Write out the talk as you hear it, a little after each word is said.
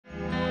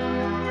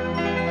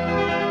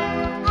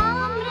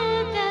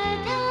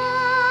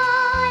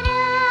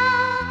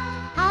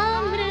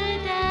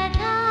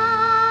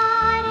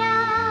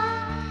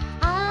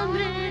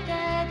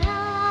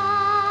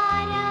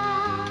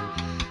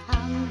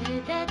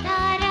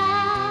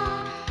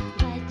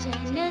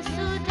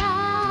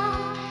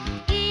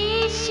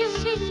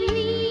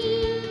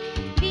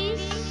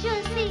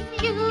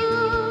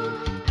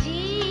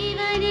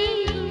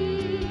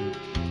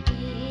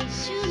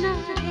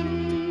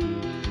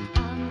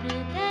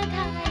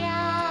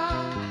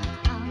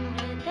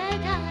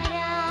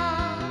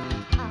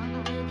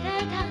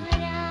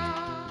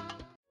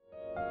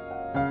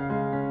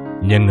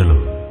ഞങ്ങളും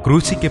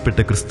ക്രൂശിക്കപ്പെട്ട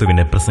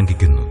ക്രിസ്തുവിനെ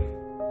പ്രസംഗിക്കുന്നു.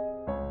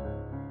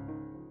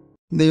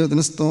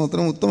 ദൈവത്തിന്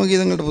സ്തോത്രം.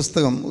 ഉത്തമഗീതങ്ങളുടെ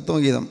പുസ്തകം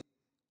ഉത്തമഗീതം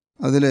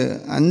അതിൽ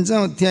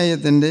 5-ാം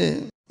അധ്യായത്തിൻ്റെ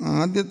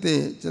ആദ്യത്തെ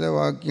ചില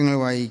വാക്യങ്ങൾ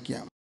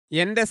വായിക്കാം.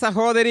 എൻ്റെ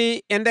സഹോദരി,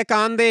 എൻ്റെ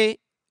കാന്തേ,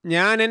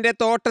 ഞാൻ എൻ്റെ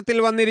തോട്ടത്തിൽ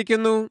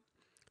വന്നിരിക്കുന്നു.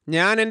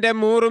 ഞാൻ എൻ്റെ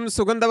മൂറും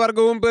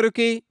സുഗന്ധവർഗവും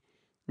പെറുക്കി.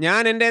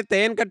 ഞാൻ എൻ്റെ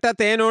തേൻകട്ട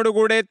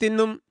തേനോടുകൂടെ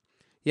തിന്നും,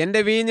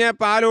 എൻ്റെ വീഞ്ഞ്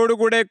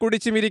പാലോടുകൂടെ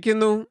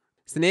കുടിച്ചുമിരിക്കുന്നു.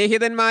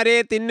 സ്നേഹിതന്മാരെ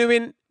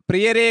തിന്നുവിൻ,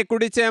 പ്രിയരെ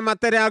കുടിച്ച്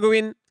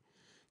മത്തരാകുവിൻ.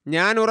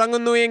 ഞാൻ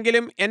ഉറങ്ങുന്നു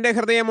എങ്കിലും എൻ്റെ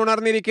ഹൃദയം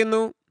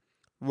ഉണർന്നിരിക്കുന്നു.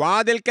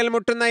 വാതിൽക്കൽ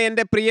മുട്ടുന്ന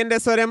എൻ്റെ പ്രിയൻ്റെ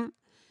സ്വരം.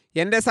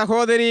 എൻ്റെ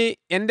സഹോദരി,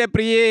 എൻ്റെ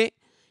പ്രിയേ,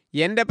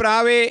 എൻ്റെ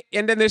പ്രാവേ,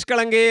 എൻ്റെ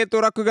നിഷ്കളങ്കയെ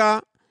തുറക്കുക.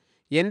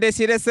 എൻ്റെ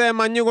ശിരസ്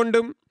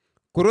മഞ്ഞുകൊണ്ടും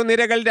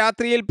കുറുനിരകൾ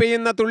രാത്രിയിൽ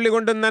പെയ്യുന്ന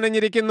തുള്ളികൊണ്ടും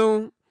നനഞ്ഞിരിക്കുന്നു.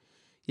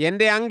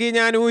 എൻ്റെ അങ്കി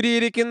ഞാൻ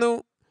ഊരിയിരിക്കുന്നു,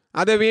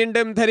 അത്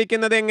വീണ്ടും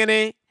ധരിക്കുന്നത്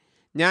എങ്ങനെ?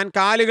 ഞാൻ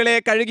കാലുകളെ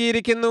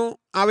കഴുകിയിരിക്കുന്നു,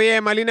 അവയെ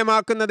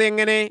മലിനമാക്കുന്നത്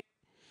എങ്ങനെ?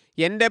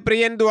 എൻ്റെ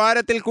പ്രിയൻ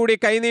ദ്വാരത്തിൽ കൂടി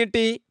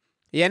കൈനീട്ടി,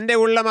 എൻ്റെ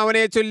ഉള്ളം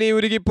അവനെ ചൊല്ലി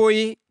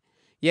ഉരുകിപ്പോയി.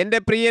 എൻ്റെ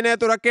പ്രിയനെ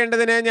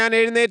തുറക്കേണ്ടതിന് ഞാൻ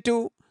എഴുന്നേറ്റു.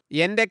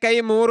 എൻ്റെ കൈ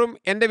മൂറും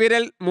എൻ്റെ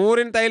വിരൽ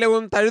മൂറിൻ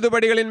തൈലവും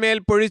തഴുതുപടികളിന്മേൽ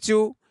പൊഴിച്ചു.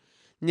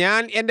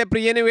 ഞാൻ എൻ്റെ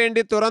പ്രിയന്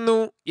വേണ്ടി തുറന്നു,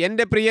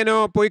 എൻ്റെ പ്രിയനോ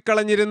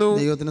പൊയ്ക്കളഞ്ഞിരുന്നു.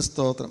 ദൈവത്തിന്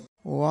സ്തോത്രം.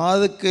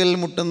 വാതിൽക്കൽ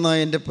മുട്ടുന്ന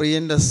എൻ്റെ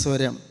പ്രിയൻ്റെ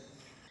സ്വരം.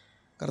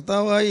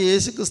 കർത്താവായ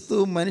യേശുക്രിസ്തു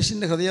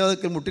മനുഷ്യൻ്റെ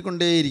ഹൃദയവാതിൽക്കൽ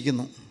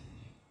മുട്ടിക്കൊണ്ടേയിരിക്കുന്നു.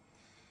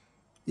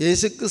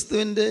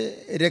 യേശുക്രിസ്തുവിൻ്റെ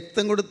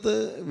രക്തം കൊടുത്ത്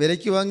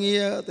വിലയ്ക്ക് വാങ്ങിയ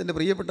തൻ്റെ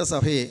പ്രിയപ്പെട്ട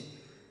സഭയെ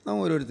നാം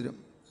ഓരോരുത്തരും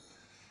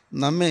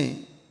നമ്മെ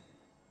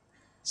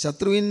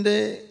ശത്രുവിൻ്റെ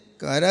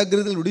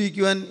കാരാഗ്രഹത്തിൽ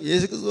ഒടുവിക്കുവാൻ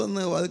യേശുക്രിസ്തു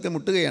വന്ന് വാതിൽക്കൽ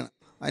മുട്ടുകയാണ്.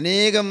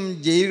 അനേകം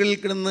ജയിലുകളിൽ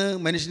കിടന്ന്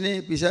മനുഷ്യനെ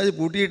പിശാച്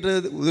പൂട്ടിയിട്ട്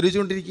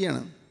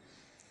ഉദരിച്ചുകൊണ്ടിരിക്കുകയാണ്.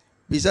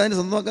 പിശാചിനെ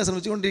സ്വന്തമാക്കാൻ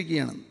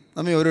ശ്രമിച്ചുകൊണ്ടിരിക്കുകയാണ്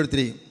നമ്മെ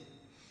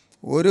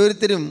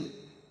ഓരോരുത്തരും.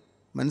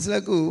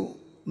 മനസ്സിലാക്കൂ,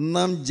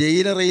 നാം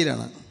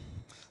ജയിലറയിലാണ്.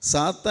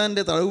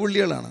 സാത്താൻ്റെ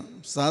തടവുപുള്ളികളാണ്.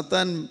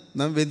 സാത്താൻ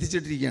നാം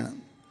ബന്ധിച്ചിട്ടിരിക്കുകയാണ്.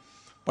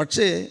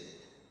 പക്ഷേ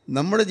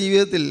നമ്മുടെ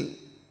ജീവിതത്തിൽ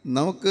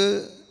നമുക്ക്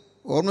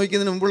ഓർമ്മ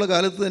വയ്ക്കുന്നതിന് മുമ്പുള്ള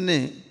കാലത്ത് തന്നെ,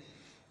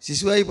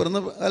 ശിശുവായി പിറന്ന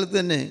കാലത്ത്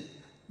തന്നെ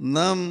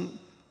നാം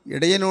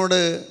ഇടയനോട്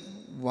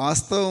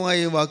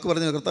വാസ്തവമായി വാക്ക്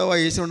പറഞ്ഞു. കർത്താവായ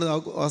യേശുവിനോട്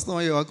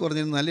വാസ്തവമായി വാക്ക്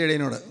പറഞ്ഞിരുന്നു.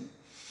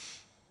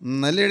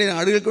 നല്ല ഇടയൻ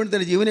ആടുകൾക്ക് വേണ്ടി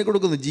തന്നെ ജീവനെ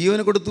കൊടുക്കുന്നു.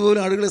 ജീവനെ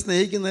കൊടുത്തുപോലും ആടുകളെ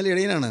സ്നേഹിക്കുന്ന നല്ല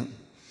ഇടയനാണ്.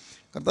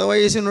 കർത്താവായ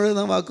യേശുവിനോട്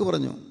നാം വാക്ക്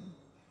പറഞ്ഞു,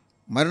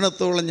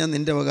 മരണത്തോളം ഞാൻ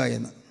നിൻ്റെ വക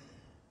എന്ന്.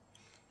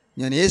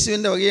 ഞാൻ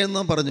യേശുവിൻ്റെ വകയെന്ന്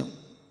നാം പറഞ്ഞു.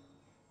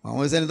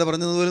 മാമോദിസാൻ എന്താ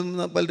പറഞ്ഞതുപോലും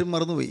പലരും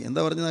മറന്നുപോയി. എന്താ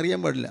പറഞ്ഞതെന്ന് അറിയാൻ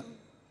പാടില്ല.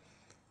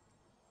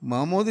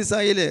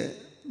 മാമോദിസായിൽ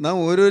നാം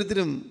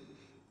ഓരോരുത്തരും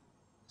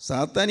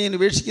സാത്താനിയെ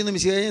ഉപേക്ഷിക്കുന്നു,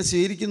 മിശിഹായെ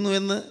സ്വീകരിക്കുന്നു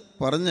എന്ന്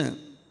പറഞ്ഞ്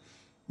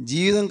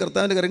ജീവിതം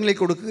കർത്താവിൻ്റെ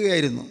കരങ്ങളിലേക്ക്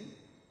കൊടുക്കുകയായിരുന്നു.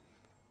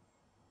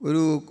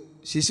 ഒരു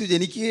ശിശു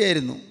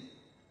ജനിക്കുകയായിരുന്നു.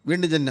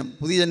 വീണ്ടും ജന്മം,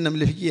 പുതിയ ജന്മം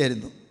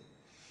ലഭിക്കുകയായിരുന്നു.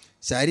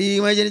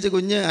 ശാരീരികമായി ജനിച്ച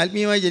കുഞ്ഞ്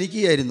ആത്മീയമായി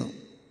ജനിക്കുകയായിരുന്നു.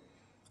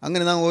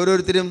 അങ്ങനെ നാം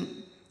ഓരോരുത്തരും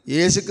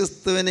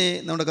യേശുക്രിസ്തുവിനെ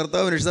നമ്മുടെ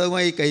കർത്താവ്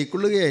രക്ഷിതാവുമായി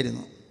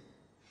കൈക്കൊള്ളുകയായിരുന്നു.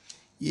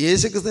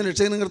 യേശുക്രിസ്തുവിനെ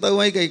രക്ഷകനും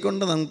കർത്താവുമായി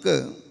കൈക്കൊണ്ട നമുക്ക്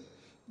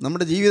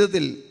നമ്മുടെ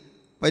ജീവിതത്തിൽ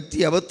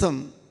പറ്റിയ അബദ്ധം,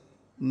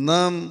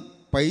 നാം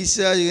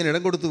പൈശാചികന്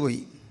ഇടം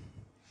കൊടുത്തുപോയി.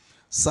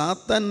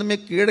 സാത്താൻ നമ്മെ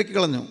കീഴടക്കി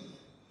കളഞ്ഞു.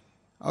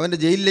 അവൻ്റെ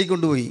ജയിലിലേക്ക്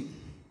കൊണ്ടുപോയി.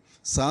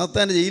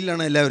 സാത്താൻ്റെ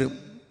ജയിലിലാണ് എല്ലാവരും,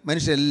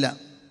 മനുഷ്യരെല്ലാം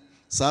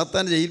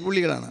സാത്താൻ്റെ ജയിൽ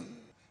പുള്ളികളാണ്.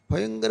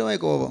 ഭയങ്കരമായ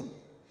കോപം,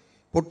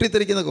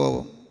 പൊട്ടിത്തെറിക്കുന്ന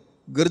കോപം,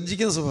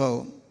 ഗർജിക്കുന്ന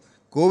സ്വഭാവം,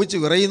 കോപിച്ച്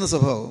വിറയുന്ന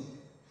സ്വഭാവം,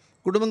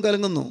 കുടുംബം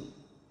കലങ്ങുന്നു,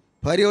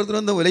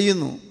 ഭാര്യാഭർത്തൃബന്ധം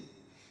ഉലയുന്നു,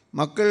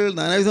 മക്കൾ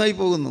നാനാവിധമായി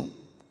പോകുന്നു.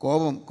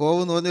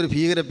 കോപം എന്ന് പറഞ്ഞൊരു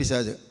ഭീകര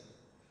പിശാച്.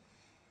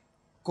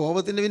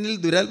 കോപത്തിൻ്റെ പിന്നിൽ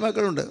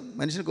ദുരാത്മാക്കളുണ്ട്.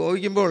 മനുഷ്യൻ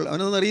കോപിക്കുമ്പോൾ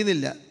അവനൊന്നും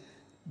അറിയുന്നില്ല.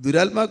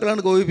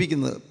 ദുരാത്മാക്കളാണ്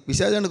കോപിപ്പിക്കുന്നത്,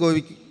 പിശാചാണ്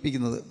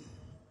കോപിപ്പിക്കുന്നത്.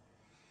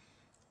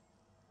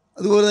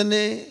 അതുപോലെ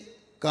തന്നെ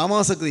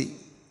കാമാസക്തി,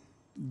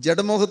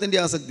 ജഡമോഹത്തിൻ്റെ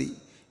ആസക്തി,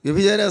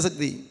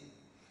 വ്യഭിചാരാസക്തി,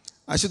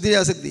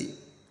 അശുദ്ധിയാസക്തി,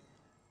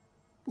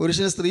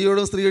 പുരുഷന്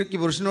സ്ത്രീയോടും സ്ത്രീക്ക്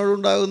പുരുഷനോടും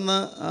ഉണ്ടാകുന്ന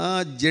ആ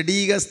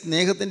ജഡീക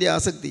സ്നേഹത്തിൻ്റെ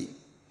ആസക്തി,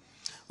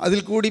 അതിൽ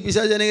കൂടി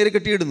പിശാച് അനേകരെ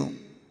കെട്ടിയിടുന്നു.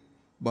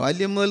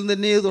 ബാല്യം മുതൽ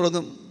തന്നെ ഇത്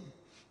തുടങ്ങും.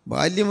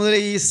 ബാല്യം മുതൽ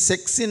ഈ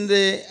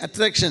സെക്സിൻ്റെ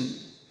അട്രാക്ഷൻ,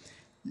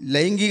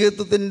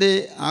 ലൈംഗികത്വത്തിൻ്റെ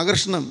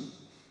ആകർഷണം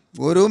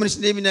ഓരോ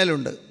മനുഷ്യൻ്റെയും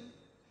പിന്നാലുണ്ട്.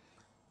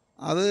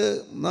 അത്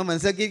നാം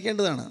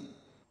മനസ്സിലാക്കിയിരിക്കേണ്ടതാണ്.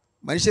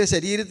 മനുഷ്യ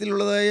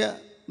ശരീരത്തിലുള്ളതായ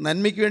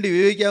നന്മയ്ക്ക് വേണ്ടി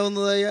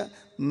ഉപയോഗിക്കാവുന്നതായ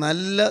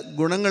നല്ല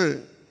ഗുണങ്ങൾ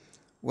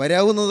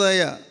വരാവുന്നതായ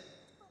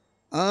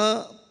ആ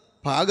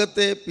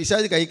ഭാഗത്തെ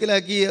പിശാച്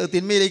കൈക്കലാക്കി അത്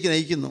തിന്മയിലേക്ക്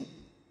നയിക്കുന്നു.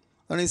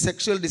 അതാണ് ഈ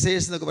സെക്ഷുവൽ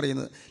ഡിസയേഴ്സ് എന്നൊക്കെ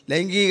പറയുന്നത്,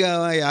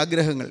 ലൈംഗികമായ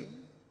ആഗ്രഹങ്ങൾ.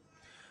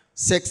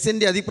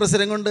 സെക്സിൻ്റെ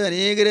അതിപ്രസരം കൊണ്ട്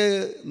അനേകർ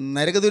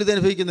നരകദുരിതം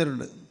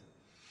അനുഭവിക്കുന്നവരുണ്ട്.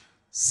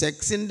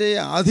 സെക്സിൻ്റെ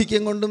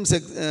ആധിക്യം കൊണ്ടും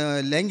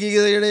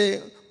ലൈംഗികതയുടെ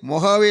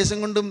മോഹാവേശം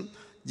കൊണ്ടും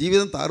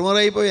ജീവിതം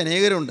താറുമാറായിപ്പോയി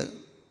അനേകരുണ്ട്.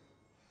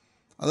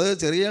 അത്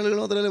ചെറിയ ആളുകൾ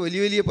മാത്രമല്ല,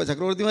 വലിയ വലിയ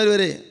ചക്രവർത്തിമാർ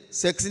വരെ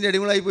സെക്സിൻ്റെ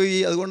അടിമകളായിപ്പോയി.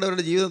 അതുകൊണ്ട്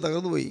അവരുടെ ജീവിതം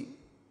തകർന്നുപോയി.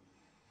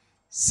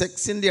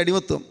 സെക്സിൻ്റെ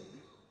അടിമത്വം.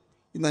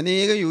 ഇന്ന്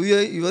അനേകം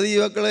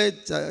യുവതിയുവാക്കളെ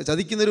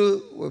ചതിക്കുന്നൊരു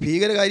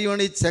ഭീകര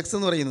കാര്യമാണ് ഈ സെക്സ്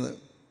എന്ന് പറയുന്നത്.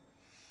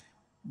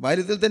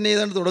 ബാല്യത്തിൽ തന്നെ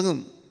ഏതാണ്ട് തുടങ്ങും.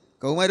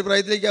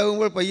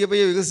 കൗമാരപ്രായത്തിലേക്കാകുമ്പോൾ പയ്യെ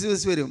പയ്യെ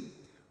വികസിച്ച് വരും.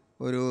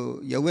 ഒരു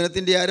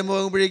യൗവനത്തിൻ്റെ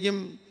ആരംഭമാകുമ്പോഴേക്കും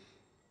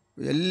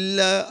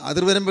എല്ലാ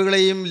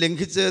അതിർവരമ്പുകളെയും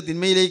ലംഘിച്ച്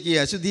തിന്മയിലേക്ക്,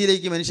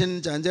 അശുദ്ധിയിലേക്ക് മനുഷ്യൻ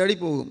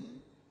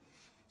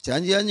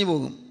ചാഞ്ചാഞ്ഞു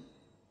പോകും.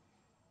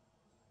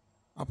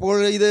 അപ്പോൾ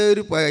ഇത്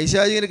ഒരു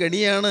പൈശാചികൻ്റെ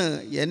കണിയാണ്.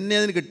 എന്നെ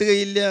അതിന്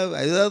കിട്ടുകയില്ല,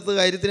 യഥാർത്ഥ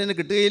കാര്യത്തിന് എന്നെ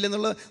കിട്ടുകയില്ല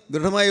എന്നുള്ള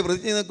ദൃഢമായ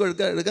പ്രതിജ്ഞ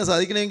നമുക്ക് എടുക്കാൻ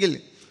സാധിക്കണമെങ്കിൽ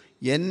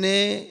എന്നെ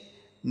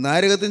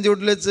നാരകത്തിൻ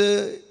ചുവട്ടിൽ വെച്ച്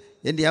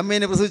എൻ്റെ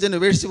അമ്മേനെ പ്രസവിച്ച് എന്നെ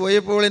ഉപേക്ഷിച്ച്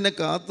പോയപ്പോൾ എന്നെ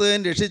കാത്ത്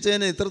എന്നെ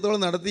രക്ഷിച്ചതിനെ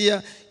ഇത്രത്തോളം നടത്തിയ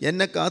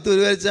എന്നെ കാത്തു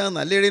പരിപാലിച്ച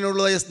നല്ല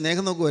ഇടയിലുള്ളതായ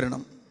സ്നേഹം നമുക്ക്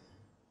വരണം.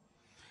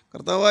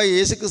 കർത്താവായ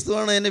യേശു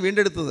ക്രിസ്തുവാണ് എന്നെ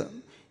വീണ്ടെടുത്തത്.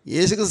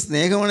 യേശു ക്രിസ്തു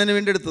സ്നേഹമാണ് എന്നെ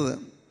വീണ്ടെടുത്തത്.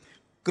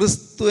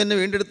 ക്രിസ്തു എന്നെ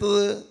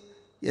വീണ്ടെടുത്തത്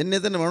എന്നെ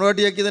തന്നെ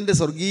മണവാട്ടിയാക്കി തൻ്റെ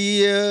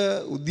സ്വർഗീയ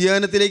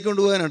ഉദ്യാനത്തിലേക്ക്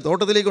കൊണ്ടുപോകാനാണ്,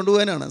 തോട്ടത്തിലേക്ക്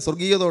കൊണ്ടുപോകാനാണ്.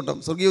 സ്വർഗീയ തോട്ടം,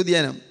 സ്വർഗീയ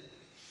ഉദ്യാനം.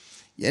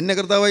 എന്നെ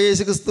കർത്താവായ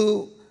യേശു ക്രിസ്തു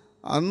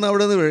അന്ന്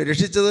അവിടെ നിന്ന്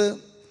രക്ഷിച്ചത്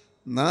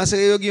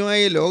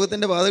നാശയോഗ്യമായ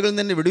ലോകത്തിൻ്റെ പാതകളിൽ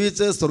നിന്ന് എന്നെ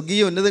വിടുവിച്ച്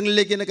സ്വർഗീയ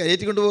ഉന്നതങ്ങളിലേക്ക് എന്നെ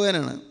കയറ്റി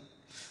കൊണ്ടുപോകാനാണ്.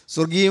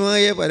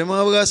 സ്വർഗീയമായ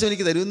പരമാവകാശം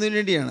എനിക്ക് തരുന്നതിന്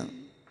വേണ്ടിയാണ്.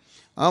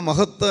 ആ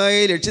മഹത്തായ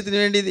ലക്ഷ്യത്തിന്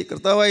വേണ്ടി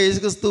കർത്താവായ യേശു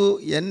ക്രിസ്തു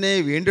എന്നെ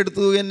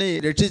വീണ്ടെടുത്തു, എന്നെ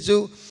രക്ഷിച്ചു.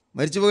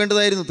 മരിച്ചു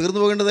പോകേണ്ടതായിരുന്നു, തീർന്നു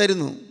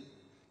പോകേണ്ടതായിരുന്നു,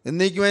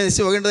 എന്നേക്കുമായി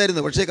നശിച്ചു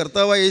പോകേണ്ടതായിരുന്നു. പക്ഷേ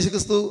കർത്താവായ യേശു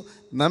ക്രിസ്തു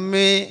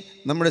നമ്മെ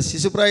നമ്മുടെ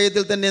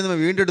ശിശുപ്രായത്തിൽ തന്നെ നമ്മെ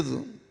വീണ്ടെടുത്തു.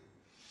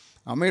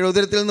 അമ്മയുടെ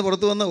ഉദരത്തിൽ നിന്ന്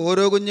പുറത്തു വന്ന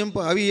ഓരോ കുഞ്ഞും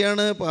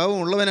പാവിയാണ്,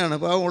 പാവമുള്ളവനാണ്,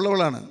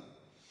 പാവമുള്ളവളാണ്.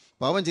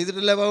 പാവം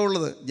ചെയ്തിട്ടല്ല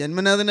പാവമുള്ളത്,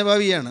 ജന്മനാ തന്നെ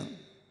പാവിയാണ്.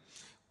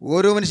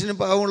 ഓരോ മനുഷ്യനും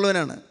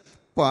പാവമുള്ളവനാണ്.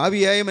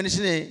 പാവിയായ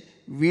മനുഷ്യനെ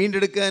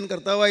വീണ്ടെടുക്കാൻ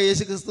കർത്താവായ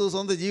യേശു ക്രിസ്തു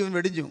സ്വന്തം ജീവൻ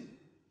വെടിഞ്ഞു.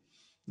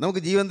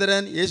 നമുക്ക് ജീവൻ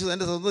തരാൻ യേശു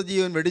തൻ്റെ സ്വന്തം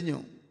ജീവൻ വെടിഞ്ഞു.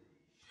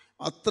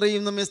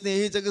 അത്രയും നമ്മെ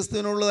സ്നേഹിച്ച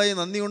ക്രിസ്തുവിനുള്ളതായ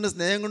നന്ദി കൊണ്ട്,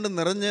 സ്നേഹം കൊണ്ട്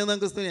നിറഞ്ഞ് നാം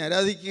ക്രിസ്തുവിനെ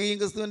ആരാധിക്കുകയും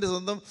ക്രിസ്തുവിൻ്റെ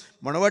സ്വന്തം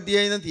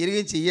മണവാട്ടിയായി നാം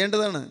തീരുകയും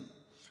ചെയ്യേണ്ടതാണ്.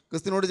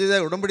 ക്രിസ്തുവിനോട് ചെയ്ത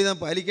ഉടമ്പടി നാം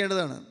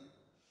പാലിക്കേണ്ടതാണ്.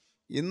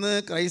 ഇന്ന്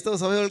ക്രൈസ്തവ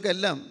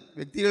സഭകൾക്കെല്ലാം,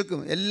 വ്യക്തികൾക്കും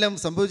എല്ലാം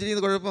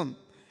സംഭവിച്ചിരിക്കുന്ന കുഴപ്പം,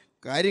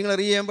 കാര്യങ്ങൾ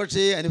അറിയാൻ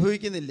പക്ഷേ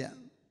അനുഭവിക്കുന്നില്ല.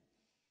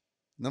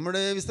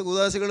 നമ്മുടെ വിശുദ്ധ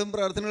കൂദാശകളും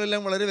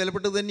പ്രാർത്ഥനകളെല്ലാം വളരെ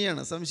വിലപ്പെട്ടത്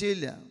തന്നെയാണ്,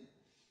 സംശയമില്ല.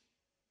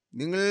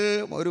 നിങ്ങൾ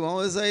ഒരു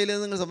മാമോദിസായിൽ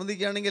നിങ്ങൾ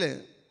സംബന്ധിക്കുകയാണെങ്കിൽ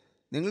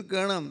നിങ്ങൾക്ക്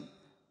കാണാം,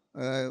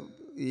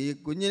 ഈ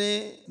കുഞ്ഞിനെ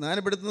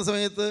സ്നാനപ്പെടുത്തുന്ന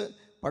സമയത്ത്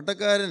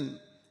പട്ടക്കാരൻ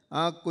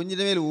ആ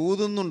കുഞ്ഞിൻ്റെ മേൽ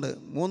ഊതുന്നുണ്ട്,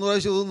 3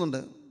 പ്രാവശ്യം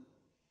ഊതുന്നുണ്ട്.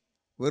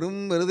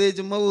 വെറുതെ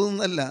ചുമ്മാ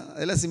ഊതുന്നതല്ല,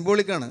 അതെല്ലാം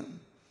സിംബോളിക്കാണ്,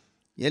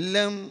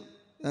 എല്ലാം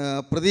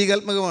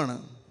പ്രതീകാത്മകമാണ്.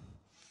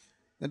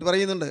 എന്നിട്ട്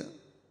പറയുന്നുണ്ട്,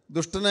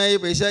 ദുഷ്ടനായ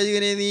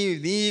പൈശാചികനെ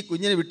നീ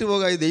കുഞ്ഞിനെ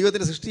വിട്ടുപോകാതെ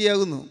ദൈവത്തിൻ്റെ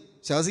സൃഷ്ടിയാകുന്നു.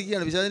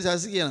 ശാസിക്കുകയാണ്, പിശാചിനെ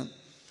ശാസിക്കുകയാണ്.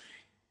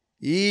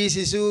 ഈ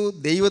ശിശു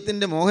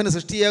ദൈവത്തിൻ്റെ മോഹന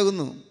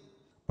സൃഷ്ടിയാകുന്നു.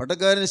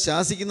 പട്ടക്കാരൻ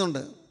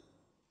ശാസിക്കുന്നുണ്ട്.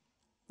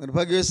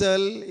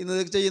 നിർഭാഗ്യവശാൽ ഇന്ന്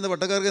ചെയ്യുന്ന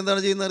പട്ടക്കാർക്ക്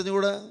എന്താണ് ചെയ്യുന്നത്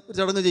അറിഞ്ഞുകൂടാ, ഒരു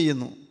ചടങ്ങ്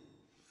ചെയ്യുന്നു.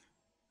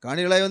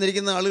 കാണികളായി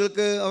വന്നിരിക്കുന്ന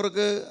ആളുകൾക്ക്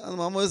അവർക്ക്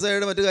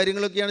മാമോദിസയുടെ മറ്റു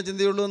കാര്യങ്ങളൊക്കെയാണ്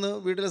ചിന്തയുള്ളൂ എന്ന്,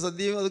 വീട്ടിലെ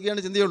സദ്യയും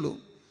അതൊക്കെയാണ് ചിന്തയുള്ളൂ.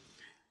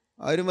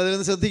 ആരും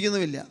അതിലൊന്നും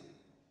ശ്രദ്ധിക്കുന്നുമില്ല.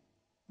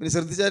 പിന്നെ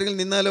ശ്രദ്ധിച്ചാരെങ്കിലും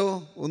നിന്നാലോ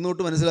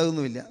ഒന്നുകൊട്ട്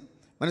മനസ്സിലാകുന്നുമില്ല.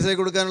 മനസ്സിലാക്കി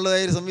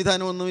കൊടുക്കാനുള്ളതായ ഒരു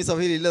സംവിധാനമൊന്നും ഈ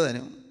സഭയിൽ ഇല്ല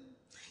താനും.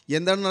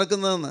 എന്താണ്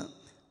നടക്കുന്നതെന്ന്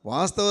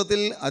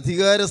വാസ്തവത്തിൽ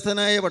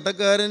അധികാരസ്ഥനായ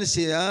പട്ടക്കാരൻ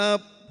ആ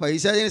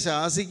പൈശാചിനെ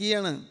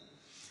ശാസിക്കുകയാണ്,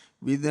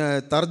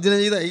 തർജ്ജന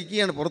ചെയ്ത്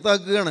അയക്കുകയാണ്,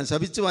 പുറത്താക്കുകയാണ്,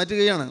 ശപിച്ച്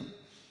മാറ്റുകയാണ്.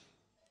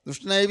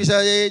 ദുഷ്ടനായ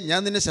പിശാചേ, ഞാൻ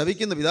നിന്നെ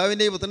ശപിക്കുന്നു,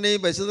 പിതാവിൻ്റെയും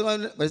പുത്രൻ്റെയും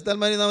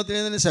പരിശുദ്ധാത്മാവിൻ്റെയും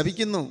നാമത്തിൽ നിന്നെ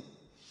ശപിക്കുന്നു.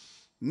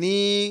 നീ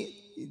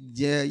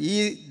ഈ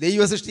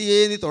ദൈവസൃഷ്ടിയെ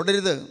നീ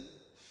തുടരുത്,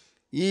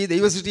 ഈ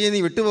ദൈവസൃഷ്ടിയെ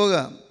നീ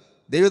വിട്ടുപോകാം.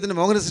 ദൈവത്തിൻ്റെ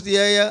മോഹന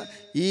സൃഷ്ടിയായ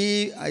ഈ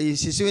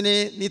ശിശുവിനെ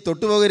നീ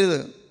തൊട്ടുപോകരുത്,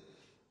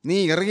 നീ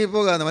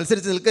ഇറങ്ങിപ്പോകാം,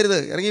 മത്സരിച്ച് നിൽക്കരുത്,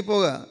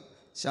 ഇറങ്ങിപ്പോകാം.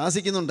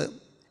 ശാസിക്കുന്നുണ്ട്.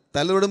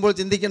 തലവിടുമ്പോൾ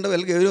ചിന്തിക്കേണ്ട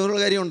ഗൗരവമുള്ള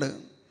കാര്യമുണ്ട്.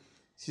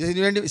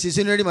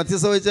 ശിശുവിന് വേണ്ടി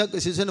മധ്യസ്ഥ വഹിച്ച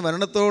ശിശുവിൻ്റെ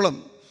മരണത്തോളം,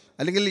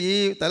 അല്ലെങ്കിൽ ഈ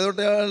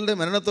തലതൊട്ടയാളുടെ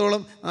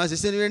മരണത്തോളം ആ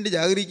ശിശുവിന് വേണ്ടി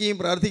ജാഗരിക്കുകയും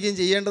പ്രാർത്ഥിക്കുകയും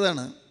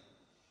ചെയ്യേണ്ടതാണ്.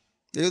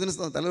 ദൈവത്തിന്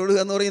തലവിടുക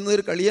എന്ന് പറയുന്നത്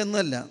ഒരു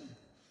കളിയൊന്നുമല്ല.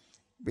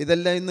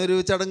 ഇതെല്ലാം ഇന്നൊരു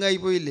ചടങ്ങായി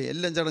പോയില്ലേ,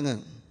 എല്ലാം ചടങ്ങ്.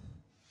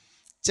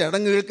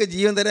 ചടങ്ങുകൾക്ക്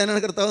ജീവൻ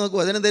തരാനാണ് കർത്താവ് നമുക്ക്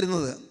വചനം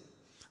തരുന്നത്.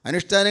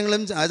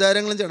 അനുഷ്ഠാനങ്ങളും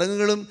ആചാരങ്ങളും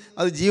ചടങ്ങുകളും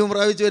അത് ജീവൻ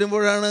പ്രാപിച്ചു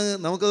വരുമ്പോഴാണ്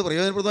നമുക്കത്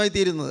പ്രയോജനപ്രദമായി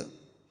തീരുന്നത്.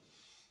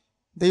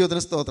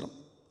 ദൈവത്തിന് സ്തോത്രം.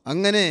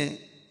 അങ്ങനെ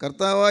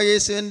കർത്താവായ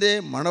യേശുവിൻ്റെ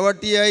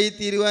മണവാട്ടിയായി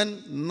തീരുവാൻ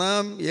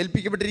നാം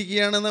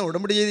ഏൽപ്പിക്കപ്പെട്ടിരിക്കുകയാണ്, നാം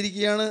ഉടമ്പടി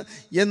ചെയ്തിരിക്കുകയാണ്.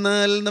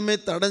 എന്നാൽ നമ്മെ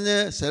തടഞ്ഞ്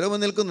ശലോമൻ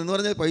നിൽക്കുന്നു എന്ന്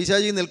പറഞ്ഞാൽ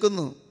പൈശാചികൻ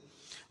നിൽക്കുന്നു.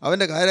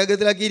 അവൻ്റെ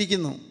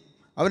കാരാഗ്രഹത്തിലാക്കിയിരിക്കുന്നു,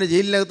 അവനെ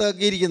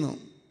ജയിലിനകത്താക്കിയിരിക്കുന്നു.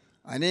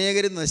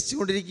 അനേകരും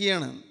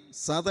നശിച്ചുകൊണ്ടിരിക്കുകയാണ്.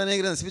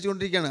 സാത്താനേകരെ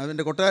നശിപ്പിച്ചുകൊണ്ടിരിക്കുകയാണ്.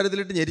 അവൻ്റെ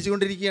കൊട്ടാരത്തിലിട്ട്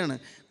ഞെരിച്ചുകൊണ്ടിരിക്കുകയാണ്.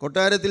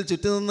 കൊട്ടാരത്തിൽ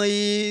ചുറ്റുനിന്ന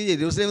ഈ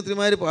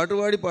യെരൂശലേംപുത്രിമാർ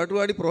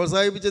പാട്ടുപാടി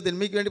പ്രോത്സാഹിപ്പിച്ച്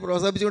തിന്മയ്ക്ക് വേണ്ടി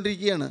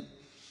പ്രോത്സാഹിപ്പിച്ചുകൊണ്ടിരിക്കുകയാണ്.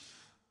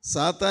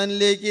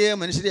 സാത്താനിലേക്ക്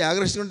മനുഷ്യരെ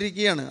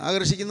ആകർഷിച്ചുകൊണ്ടിരിക്കുകയാണ്.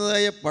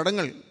 ആകർഷിക്കുന്നതായ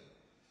പടങ്ങൾ,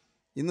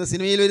 ഇന്ന്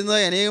സിനിമയിൽ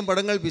വരുന്നതായ അനേകം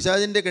പടങ്ങൾ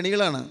പിശാചിൻ്റെ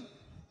കെണികളാണ്.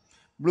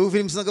 ബ്ലൂ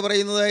ഫിലിംസ് എന്നൊക്കെ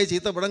പറയുന്നതായ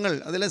ചീത്ത പടങ്ങൾ,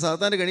 അതെല്ലാം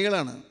സാത്താൻ്റെ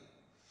കെണികളാണ്.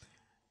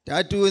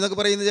 ടാറ്റു എന്നൊക്കെ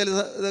പറയുന്ന ചില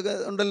ഇതൊക്കെ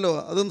ഉണ്ടല്ലോ,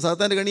 അതും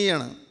സാത്താൻ്റെ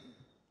കെണിയാണ്.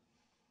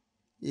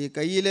 ഈ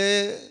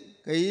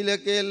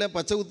കയ്യിലൊക്കെ എല്ലാം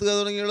പച്ച കുത്തുക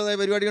തുടങ്ങിയുള്ളതായ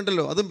പരിപാടി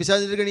ഉണ്ടല്ലോ, അതും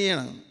പിശാചിൻ്റെ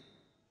കെണിയാണ്,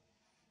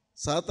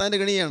 സാത്താൻ്റെ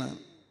കെണിയാണ്.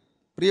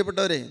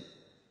 പ്രിയപ്പെട്ടവരെ,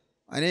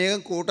 അനേകം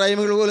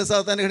കൂട്ടായ്മകൾ പോലും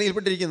സാത്താൻ്റെ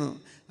കെണിയിൽപ്പെട്ടിരിക്കുന്നു.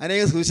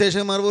 അനേകം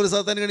സുവിശേഷകന്മാർ പോലും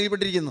സാത്താൻ്റെ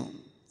കെണിയിൽപ്പെട്ടിരിക്കുന്നു.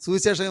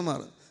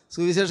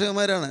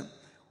 സുവിശേഷകന്മാരാണ്.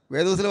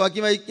 വേദപുസ്തകത്തിലെ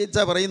വാക്യം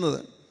വായിച്ചാൽ പറയുന്നത്.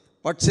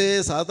 പക്ഷേ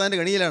സാത്താൻ്റെ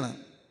കണിയിലാണ്.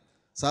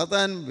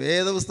 സാത്താൻ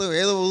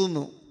വേദം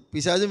ഓതുന്നു,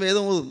 പിശാചും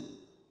വേദം ഓതും.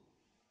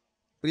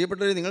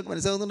 പ്രിയപ്പെട്ടവരെ, നിങ്ങൾക്ക്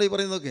മനസ്സിലാകുന്നുണ്ടോ ഈ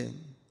പറയുന്നതൊക്കെ?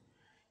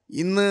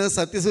 ഇന്ന്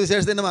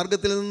സത്യസുവിശേഷത്തിൻ്റെ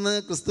മാർഗ്ഗത്തിൽ നിന്ന്,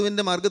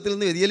 ക്രിസ്തുവിൻ്റെ മാർഗ്ഗത്തിൽ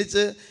നിന്ന്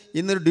വ്യതിചലിച്ച്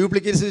ഇന്നൊരു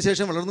ഡ്യൂപ്ലിക്കേറ്റ്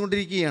സുവിശേഷം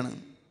വളർന്നുകൊണ്ടിരിക്കുകയാണ്.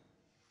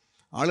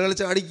 ആളുകൾ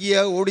ചാടിക്കുക,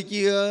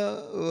 ഓടിക്കുക,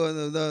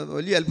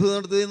 വലിയ അത്ഭുതം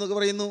നടത്തുക എന്നൊക്കെ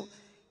പറയുന്നു.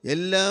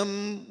 എല്ലാം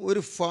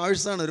ഒരു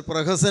ഫാഴ്സാണ്, ഒരു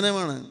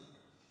പ്രഹസനമാണ്.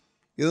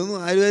 ഇതൊന്നും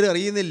ആരും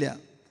അറിയുന്നില്ല.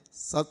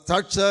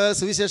 സാക്ഷാൽ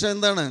സുവിശേഷം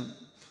എന്താണ്?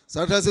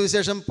 സാക്ഷാൽ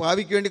സുവിശേഷം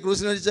പാപിക്ക് വേണ്ടി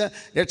ക്രൂശിൽ മരിച്ച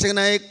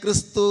രക്ഷകനായ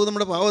ക്രിസ്തു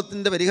നമ്മുടെ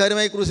പാപത്തിൻ്റെ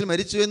പരിഹാരമായ ക്രൂശിൽ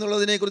മരിച്ചു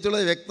എന്നുള്ളതിനെക്കുറിച്ചുള്ള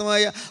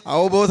വ്യക്തമായ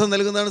അവബോധം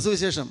നൽകുന്നതാണ്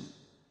സുവിശേഷം.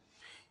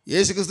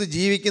 യേശുക്രിസ്തു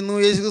ജീവിക്കുന്നു,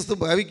 യേശുക്രിസ്തു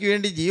ഭാവിക്ക്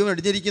വേണ്ടി ജീവൻ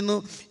അടിഞ്ഞിരിക്കുന്നു,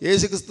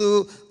 യേശുക്രിസ്തു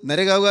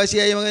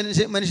നരകാവകാശിയായ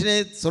മനുഷ്യനെ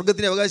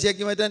സ്വർഗത്തിൻ്റെ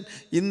അവകാശിയാക്കി മാറ്റാൻ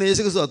ഇന്ന്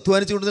യേശുക്രിസ്തു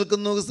അധ്വാനിച്ചുകൊണ്ട്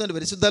നിൽക്കുന്നു, ക്രിസ്തുവിൻ്റെ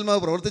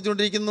പരിശുദ്ധാത്മാവ്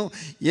പ്രവർത്തിച്ചുകൊണ്ടിരിക്കുന്നു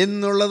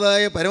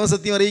എന്നുള്ളതായ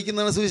പരമസത്യം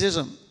അറിയിക്കുന്നതാണ്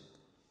സുവിശേഷം.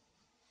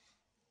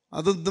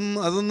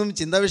 അതൊന്നും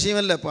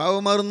ചിന്താവിഷയമല്ല.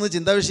 പാവം മാറുന്നത്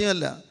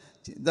ചിന്താവിഷയമല്ല.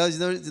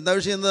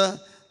 ചിന്താവിഷയം എന്താ?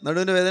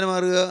 നടുവിൻ്റെ വേദന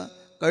മാറുക,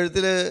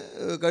 കഴുത്തിൽ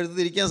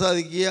തിരിക്കാൻ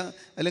സാധിക്കുക,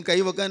 അല്ലെങ്കിൽ കൈ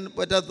വെക്കാൻ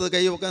പറ്റാത്തത്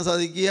കൈ വെക്കാൻ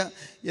സാധിക്കുക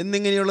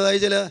എന്നിങ്ങനെയുള്ളതായ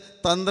ചില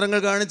തന്ത്രങ്ങൾ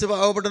കാണിച്ച്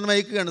പാവപ്പെട്ടവൻ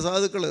മയക്കുകയാണ്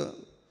സാധുക്കൾ.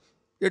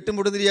 എട്ടും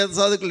പൊട്ടും തിരിയാത്ത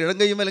സാധുക്കൾ, ഇടം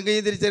കൈയും വലം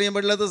കൈയും തിരിച്ചറിയാൻ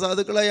പാടില്ലാത്ത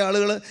സാധുക്കളായ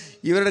ആളുകൾ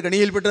ഇവരുടെ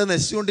കണിയിൽപ്പെട്ട്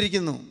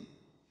നശിച്ചുകൊണ്ടിരിക്കുന്നു.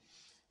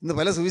 ഇന്ന്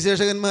പല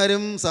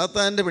സുവിശേഷകന്മാരും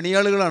സാത്താൻ്റെ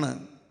പിണിയാളുകളാണ്.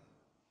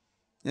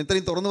 ഞാൻ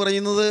ഇത്രയും തുറന്നു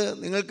പറയുന്നത്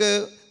നിങ്ങൾക്ക്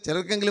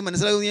ചിലർക്കെങ്കിലും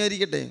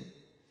മനസ്സിലാകുന്നതായിരിക്കട്ടെ.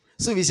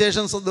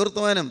 സുവിശേഷം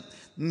വർത്തമാനം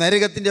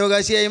നരകത്തിൻ്റെ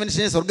അവകാശിയായ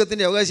മനുഷ്യനെ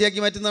സ്വർഗത്തിൻ്റെ അവകാശിയാക്കി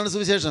മാറ്റുന്നതാണ്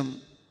സുവിശേഷം.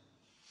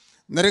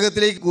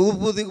 നരകത്തിലേക്ക്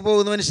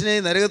പോകുന്ന മനുഷ്യനെ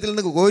നരകത്തിൽ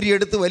നിന്ന്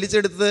കോരിയെടുത്ത്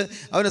വലിച്ചെടുത്ത്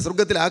അവനെ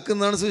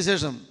സ്വർഗത്തിലാക്കുന്നതാണ്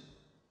സുവിശേഷം.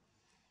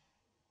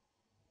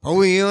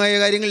 ഭൗമികമായ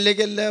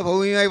കാര്യങ്ങളിലേക്കല്ല,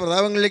 ഭൗമികമായ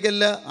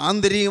പ്രതാപങ്ങളിലേക്കല്ല,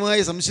 ആന്തരികമായ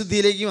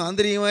സംശുദ്ധിയിലേക്കും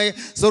ആന്തരികമായ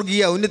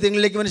സ്വർഗീയ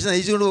ഔന്നത്യങ്ങളിലേക്കും മനുഷ്യൻ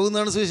നയിച്ചുകൊണ്ട്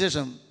പോകുന്നതാണ്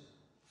സുവിശേഷം.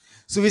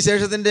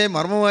 സുവിശേഷത്തിൻ്റെ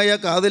മർമ്മമായ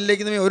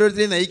കാതലിലേക്ക് നമ്മെ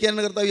ഓരോരുത്തരെയും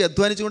നയിക്കാനാണ് കർത്താവ്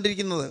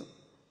അധ്വാനിച്ചുകൊണ്ടിരിക്കുന്നത്.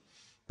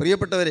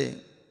 പ്രിയപ്പെട്ടവരെ,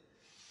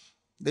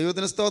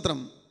 ദൈവത്തിന് സ്തോത്രം.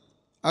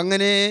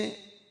 അങ്ങനെ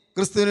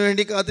ക്രിസ്തുവിന്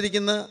വേണ്ടി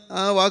കാത്തിരിക്കുന്ന,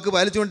 ആ വാക്ക്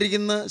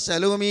പാലിച്ചുകൊണ്ടിരിക്കുന്ന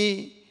ശലോമി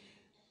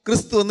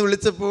ക്രിസ്തു എന്ന്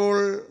വിളിച്ചപ്പോൾ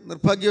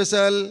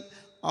നിർഭാഗ്യവശാൽ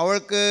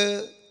അവൾക്ക്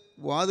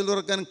വാതിൽ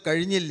തുറക്കാൻ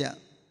കഴിഞ്ഞില്ല.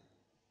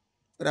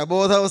 ഒരു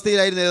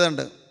അബോധാവസ്ഥയിലായിരുന്നു,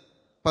 ഏതാണ്ട്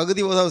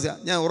പകുതി ബോധാവസ്ഥ.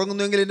 ഞാൻ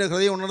ഉറങ്ങുന്നുവെങ്കിൽ എൻ്റെ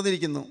ഹൃദയം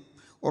ഉണർന്നിരിക്കുന്നു,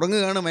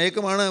 ഉറങ്ങുകയാണ്,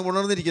 മയക്കമാണ്,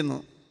 ഉണർന്നിരിക്കുന്നു,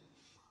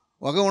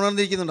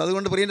 ഉണർന്നിരിക്കുന്നുണ്ട്.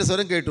 അതുകൊണ്ട് പ്രിയൻ്റെ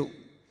സ്വരം കേട്ടു.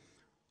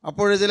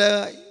 അപ്പോൾ ചില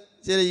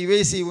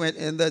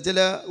ചില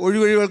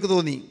ഒഴിവഴികൾക്ക്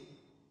തോന്നി.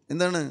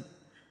 എന്താണ്?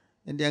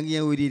 എൻ്റെ അങ്കി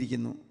ഞാൻ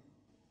ഊരിയിരിക്കുന്നു,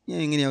 ഞാൻ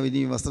എങ്ങനെയാണ്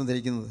ഇനി വസ്ത്രം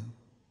ധരിക്കുന്നത്?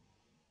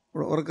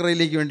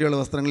 ഉറക്കറയിലേക്ക് വേണ്ടിയുള്ള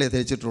വസ്ത്രങ്ങളെ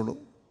ധരിച്ചിട്ടുള്ളൂ.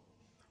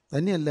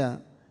 തന്നെയല്ല,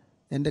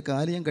 എൻ്റെ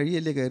കാല് ഞാൻ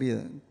കഴിയല്ലേ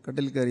കയറിയത്,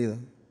 കട്ടിൽ കയറിയത്,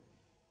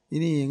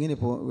 ഇനി എങ്ങനെ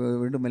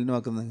വീണ്ടും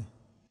മലിനമാക്കുന്നത്?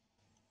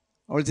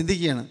 അവൾ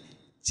ചിന്തിക്കുകയാണ്.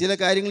 ചില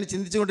കാര്യങ്ങൾ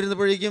ചിന്തിച്ചു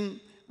കൊണ്ടിരുന്നപ്പോഴേക്കും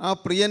ആ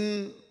പ്രിയൻ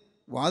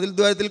വാതിൽ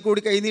ദ്വാരത്തിൽ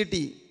കൂടി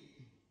കൈനീട്ടി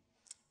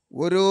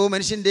ഓരോ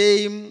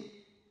മനുഷ്യൻ്റെയും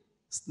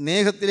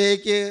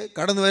സ്നേഹത്തിലേക്ക്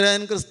കടന്നു വരാൻ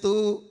ക്രിസ്തു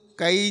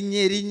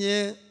കൈഞ്ഞെരിഞ്ഞ്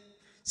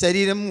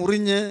ശരീരം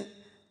മുറിഞ്ഞ്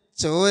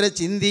ചോര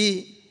ചിന്തി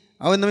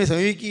അവൻ നമ്മെ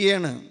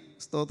സമീപിക്കുകയാണ്.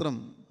 സ്തോത്രം.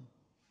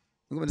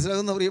 നമുക്ക്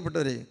മനസ്സിലാകുന്നോ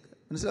പ്രിയപ്പെട്ടവരെ?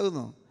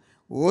 മനസ്സിലാകുന്നോ?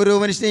 ഓരോ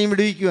മനുഷ്യനെയും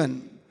വിടുവിക്കുവാൻ,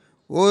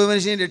 ഓരോ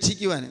മനുഷ്യനെയും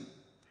രക്ഷിക്കുവാൻ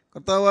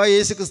കർത്താവായ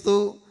യേശു ക്രിസ്തു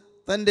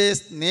തൻ്റെ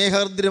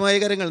സ്നേഹാർദ്രമായ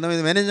കരങ്ങൾ, നമ്മെ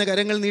മെനഞ്ഞ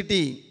കരങ്ങൾ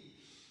നീട്ടി,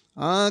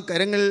 ആ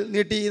കരങ്ങൾ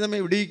നീട്ടി നമ്മെ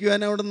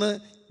വിടുവിക്കുവാൻ അവിടുന്ന്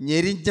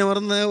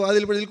ഞെരിഞ്ഞമർന്ന്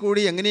വാതിൽപ്പടിയിൽ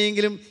കൂടി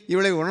എങ്ങനെയെങ്കിലും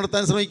ഇവളെ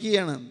ഉണർത്താൻ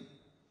ശ്രമിക്കുകയാണ്.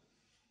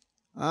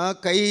 ആ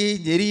കൈ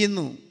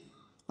ഞെരിയുന്നു,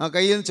 ആ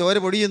കൈയിൽ നിന്ന് ചോര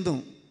പൊടിയുന്നു,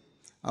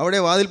 അവിടെ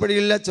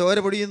വാതിൽപ്പടിയില്ല, ചോര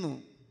പൊടിയുന്നു.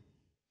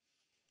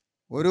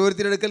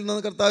 ഓരോരുത്തരുടെ അടുക്കൽ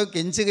നിന്ന് കർത്താവ്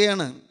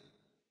കെഞ്ചുകയാണ്.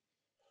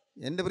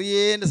 എൻ്റെ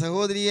പ്രിയേ, എൻ്റെ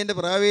സഹോദരി, എൻ്റെ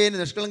പ്രാവേ, എൻ്റെ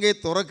നിഷ്കളങ്കയെ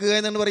തുറക്കുക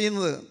എന്നാണ്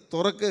പറയുന്നത്.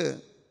 തുറക്ക്,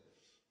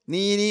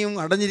 നീ ഇനിയും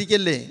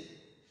അടഞ്ഞിരിക്കല്ലേ.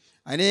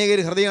 അനേകർ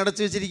ഹൃദയം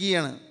അടച്ചു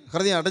വെച്ചിരിക്കുകയാണ്,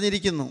 ഹൃദയം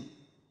അടഞ്ഞിരിക്കുന്നു.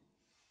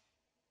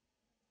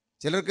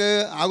 ചിലർക്ക്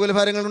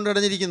ആകുലഭാരങ്ങൾ കൊണ്ട്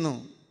അടഞ്ഞിരിക്കുന്നു,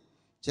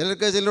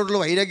 ചിലർക്ക് ചിലരോടുള്ള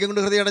വൈരാഗ്യം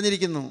കൊണ്ട് ഹൃദയം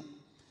അടഞ്ഞിരിക്കുന്നു,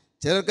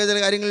 ചിലർക്ക് ചില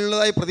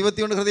കാര്യങ്ങളിലുള്ളതായി പ്രതിപത്തി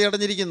കൊണ്ട് ഹൃദയം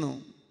അടഞ്ഞിരിക്കുന്നു.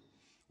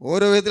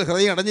 ഓരോ വിധത്തിൽ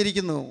ഹൃദയം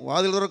അടഞ്ഞിരിക്കുന്നു,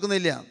 വാതിൽ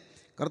തുറക്കുന്നില്ല.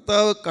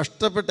 കർത്താവ്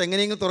കഷ്ടപ്പെട്ട്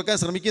എങ്ങനെയെങ്കിലും തുറക്കാൻ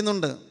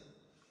ശ്രമിക്കുന്നുണ്ട്.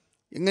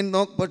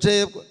 പക്ഷേ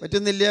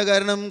പറ്റുന്നില്ല.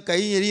 കാരണം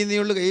കൈ ഞെരിയുന്നേ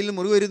ഉള്ളൂ, കയ്യിൽ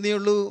മുറിവ് വരുന്നേ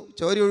ഉള്ളൂ,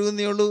 ചോര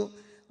ഒഴുകുന്നേ ഉള്ളൂ.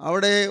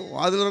 അവിടെ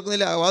വാതിൽ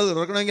തുറക്കുന്നില്ല. വാതിൽ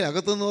തുറക്കണമെങ്കിൽ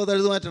അകത്തുനിന്ന്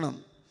എഴുതുമാറ്റണം,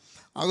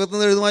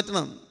 അകത്തുനിന്ന്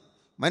എഴുതുമാറ്റണം.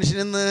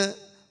 മനുഷ്യനെന്ന്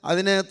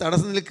അതിന്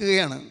തടസ്സം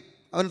നിൽക്കുകയാണ്.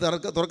 അവന്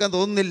തുറക്കാൻ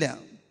തോന്നുന്നില്ല.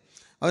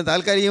 അവൻ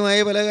താൽക്കാലികമായ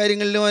പല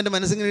കാര്യങ്ങളിലും അവൻ്റെ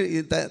മനസ്സിന്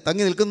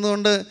തങ്ങി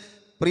നിൽക്കുന്നതുകൊണ്ട്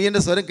പ്രിയൻ്റെ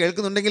സ്വരം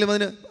കേൾക്കുന്നുണ്ടെങ്കിലും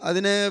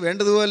അതിന്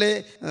വേണ്ടതുപോലെ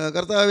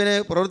കർത്താവിന്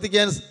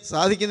പ്രവർത്തിക്കാൻ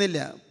സാധിക്കുന്നില്ല.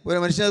 ഒരു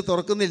മനുഷ്യനത്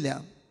തുറക്കുന്നില്ല,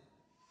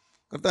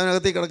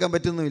 കർത്താവിനകത്തേക്ക് കടക്കാൻ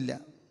പറ്റുന്നുമില്ല.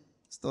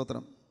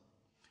 സ്തോത്രം.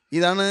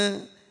 ഇതാണ്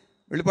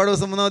വെളിപ്പാട്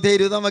ദിവസം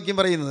 3-ാം വാക്യം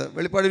പറയുന്നത്.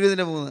 വെളിപ്പാട്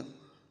 20:3.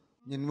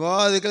 ഞാൻ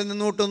വാതിൽക്കൽ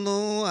നിന്നൂട്ടുന്നു,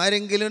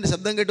 ആരെങ്കിലും എൻ്റെ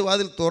ശബ്ദം കേട്ട്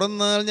വാതിൽ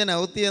തുറന്നാൽ ഞാൻ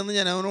അകത്തിയെന്ന്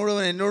ഞാൻ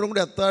അവൻ എന്നോടും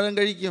കൂടി അത്താഴം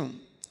കഴിക്കും.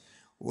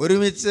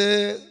 ഒരുമിച്ച്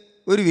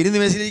ഒരു വിരുന്ന്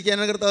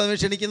മേശയിലിരിക്കാനാണ് കർത്താവിനെ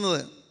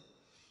ക്ഷണിക്കുന്നത്.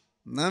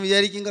 നാം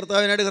വിചാരിക്കും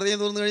കർത്താവിനായിട്ട് ഹൃദയം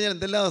തുറന്നു കഴിഞ്ഞാൽ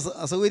എന്തെല്ലാം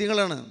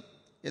അസൗകര്യങ്ങളാണ്,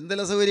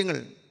 എന്തെല്ലാം അസൗകര്യങ്ങൾ.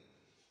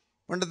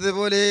 പണ്ടത്തെ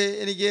പോലെ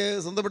എനിക്ക്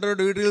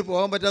സ്വന്തപ്പെട്ടവരുടെ വീടുകളിൽ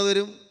പോകാൻ പറ്റാതെ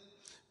വരും.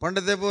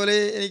 പണ്ടത്തെ പോലെ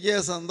എനിക്ക്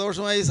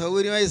സന്തോഷമായി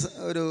സൗകര്യമായി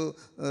ഒരു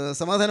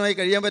സമാധാനമായി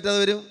കഴിയാൻ പറ്റാതെ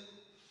വരും.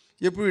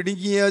 എപ്പോഴും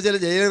ഇടുങ്ങിയ ചില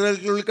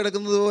ജയിലുകൾക്കുള്ളിൽ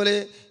കിടക്കുന്നത് പോലെ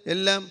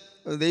എല്ലാം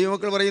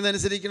ദൈവമക്കൾ പറയുന്ന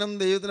അനുസരിക്കണം,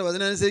 ദൈവത്തിൻ്റെ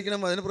വചനം അനുസരിക്കണം,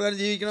 വചനപ്രകാരം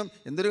ജീവിക്കണം.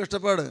 എന്തൊരു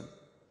കഷ്ടപ്പാട്!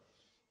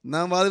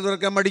 നാം വാതിൽ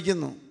തുറക്കാൻ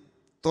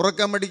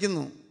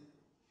മടിക്കുന്നു.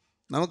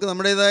 നമുക്ക്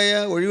നമ്മുടേതായ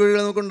ഒഴിവുകൾ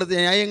നമുക്കുണ്ട്,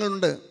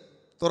 ന്യായങ്ങളുണ്ട്,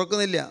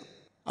 തുറക്കുന്നില്ല.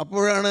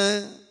 അപ്പോഴാണ്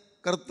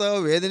കർത്താവ്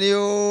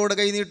വേദനയോടെ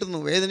കൈ നീട്ടുന്നു,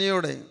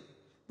 വേദനയോടെ.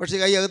 പക്ഷേ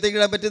കൈ അകത്തേക്ക്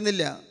ഇടാൻ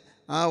പറ്റുന്നില്ല.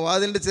 ആ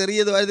വാതിലിൻ്റെ ചെറിയ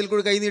ദ്വാരത്തിൽ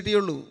കൂടി കൈ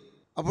നീട്ടിയുള്ളൂ.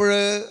 അപ്പോൾ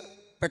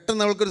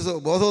പെട്ടെന്ന് അവൾക്കൊരു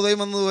ബോധോദയം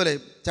വന്നതുപോലെ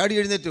ചാടി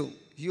എഴുന്നേറ്റു.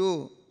 അയ്യോ,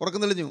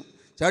 ഉറക്കം തെളിഞ്ഞു.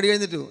 ചാടി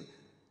എഴുന്നേറ്റു.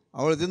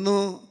 അവൾ തിന്നു.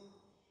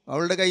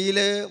 അവളുടെ കയ്യിൽ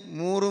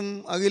മൂറും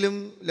അകിലും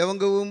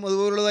ലവംഗവും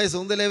അതുപോലുള്ളതായ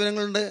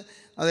സൗന്ദര്യലേപനങ്ങളുണ്ട്.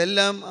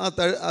 അതെല്ലാം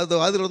അത്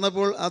വാതിൽ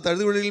തുറന്നപ്പോൾ ആ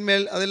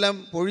തഴുതുകുഴിയിന്മേൽ അതെല്ലാം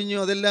പൊഴിഞ്ഞു.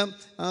 അതെല്ലാം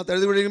ആ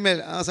തഴുതുകുഴിയിന്മേൽ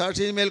ആ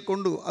സാക്ഷിയിന്മേൽ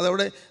കൊണ്ടു.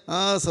 അതവിടെ ആ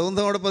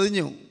സൗന്ദര്യം അവിടെ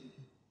പതിഞ്ഞു.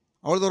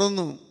 അവൾ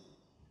തുറന്നു.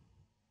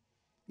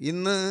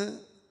 ഇന്ന്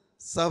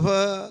സഭ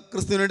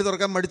ക്രിസ്തുവിന് വേണ്ടി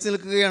തുറക്കാൻ മടിച്ചു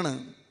നിൽക്കുകയാണ്.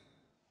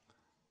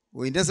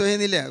 ഇന്ന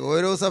സഭയെന്നില്ല,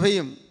 ഓരോ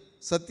സഭയും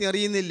സത്യം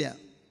അറിയുന്നില്ല.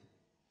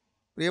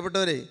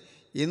 പ്രിയപ്പെട്ടവരെ,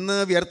 ഇന്ന്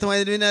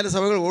വ്യർത്ഥമായതിന് പിന്നാലെ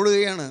സഭകൾ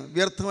ഓടുകയാണ്.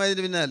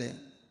 വ്യർത്ഥമായതിന് പിന്നാലെ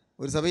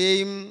ഒരു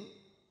സഭയെയും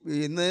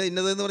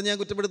ഇന്നതെന്ന് പറഞ്ഞാൽ ഞാൻ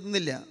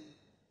കുറ്റപ്പെടുത്തുന്നില്ല,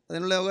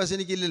 അതിനുള്ള അവകാശം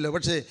എനിക്കില്ലല്ലോ.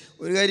 പക്ഷേ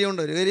ഒരു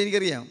കാര്യം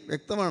എനിക്കറിയാം,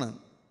 വ്യക്തമാണ്.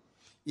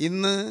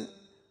 ഇന്ന്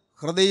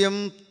ഹൃദയം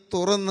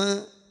തുറന്ന്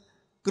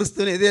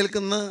ക്രിസ്തുവിനെ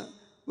എതിരേൽക്കുന്ന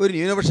ഒരു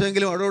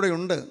ന്യൂനപക്ഷമെങ്കിലും അവിടെ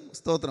ഉണ്ട്.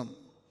 സ്തോത്രം.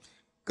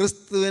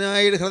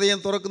 ക്രിസ്തുവിനായിട്ട് ഹൃദയം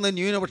തുറക്കുന്ന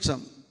ന്യൂനപക്ഷം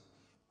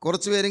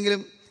കുറച്ച്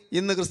പേരെങ്കിലും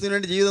ഇന്ന് ക്രിസ്തുവിന്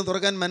വേണ്ടി ജീവിതം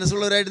തുറക്കാൻ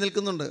മനസ്സുള്ളവരായിട്ട്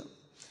നിൽക്കുന്നുണ്ട്.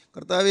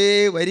 കർത്താവേ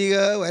വരിക,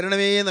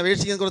 വരണമേ എന്ന്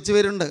അപേക്ഷിക്കുന്ന കുറച്ച്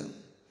പേരുണ്ട്.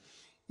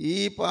 ഈ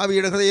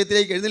പാപിയുടെ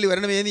ഹൃദയത്തിലേക്ക് എഴുന്നള്ളി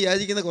വരണമേ എന്ന്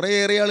യാചിക്കുന്ന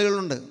കുറേയേറെ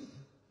ആളുകളുണ്ട്.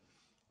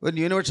 ഒരു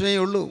ന്യൂനപക്ഷമേ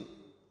ഉള്ളൂ.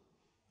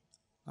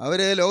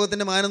 അവർ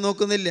ലോകത്തിൻ്റെ മാനം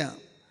നോക്കുന്നില്ല,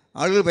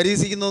 ആളുകൾ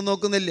പരിഹസിക്കുന്നതൊന്നും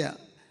നോക്കുന്നില്ല,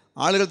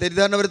 ആളുകൾ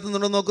തെറ്റിദ്ധാരണ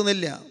വരുത്തുന്നുണ്ടോ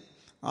നോക്കുന്നില്ല,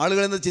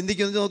 ആളുകൾ എന്ന്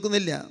ചിന്തിക്കുന്നത്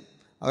നോക്കുന്നില്ല.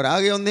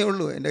 അവരാകെ ഒന്നേ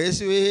ഉള്ളൂ, എൻ്റെ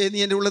യേശുവേ നീ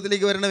എൻ്റെ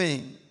ഉള്ളത്തിലേക്ക് വരണമേ,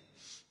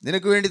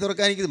 നിനക്ക് വേണ്ടി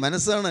തുറക്കാൻ എനിക്ക്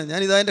മനസ്സാണ്,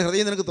 ഞാനിതാ എൻ്റെ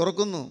ഹൃദയം നിനക്ക്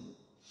തുറക്കുന്നു.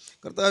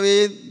 കർത്താവേ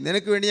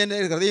നിനക്ക് വേണ്ടി ഞാൻ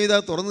എൻ്റെ ഹൃദയം ഇതാ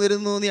തുറന്നു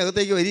തരുന്നു, നീ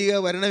അകത്തേക്ക് വരിക,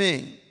 വരണമേ.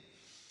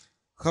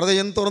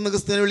 ഹൃദയം തുറന്ന്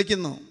ക്രിസ്തുവിനെ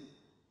വിളിക്കുന്നു.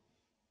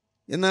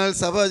 എന്നാൽ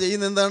സഭ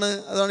ചെയ്യുന്ന എന്താണ്?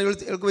 അതാണ്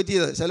ഇവൾക്ക്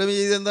പറ്റിയത്. ശലോമി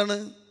ചെയ്തത് എന്താണ്?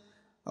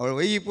 അവൾ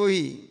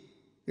വൈകിപ്പോയി,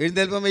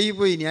 എഴുന്നേൽപ്പം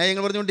വൈകിപ്പോയി.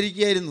 ന്യായങ്ങൾ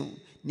പറഞ്ഞുകൊണ്ടിരിക്കുകയായിരുന്നു,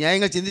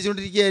 ന്യായങ്ങൾ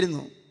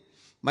ചിന്തിച്ചുകൊണ്ടിരിക്കുകയായിരുന്നു,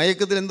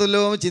 മയക്കത്തിൽ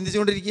എന്തെല്ലോ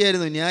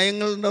ചിന്തിച്ചുകൊണ്ടിരിക്കുകയായിരുന്നു.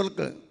 ന്യായങ്ങളുണ്ട്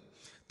അവൾക്ക്,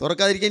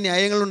 തുറക്കാതിരിക്കാൻ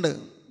ന്യായങ്ങളുണ്ട്.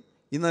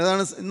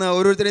 ഇന്ന്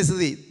ഓരോരുത്തരുടെയും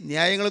സ്ഥിതി.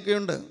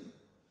 ന്യായങ്ങളൊക്കെയുണ്ട്.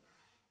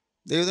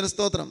 ദൈവത്തിന്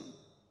സ്തോത്രം.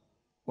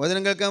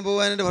 വചനം കേൾക്കാൻ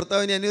പോകാൻ എൻ്റെ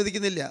ഭർത്താവിനെ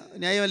അനുവദിക്കുന്നില്ല.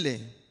 ന്യായമല്ലേ?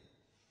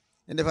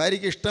 എൻ്റെ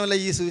ഭാര്യയ്ക്ക് ഇഷ്ടമല്ല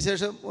ഈ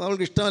സുവിശേഷം,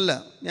 അവൾക്ക് ഇഷ്ടമല്ല,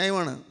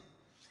 ന്യായമാണ്.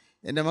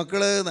 എൻ്റെ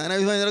മക്കൾ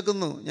നാനാഭിമാനം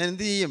നടക്കുന്നു, ഞാൻ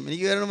എന്ത് ചെയ്യും?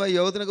 എനിക്ക് കാരണം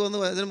യോഗത്തിനൊക്കെ വന്ന്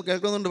വചനം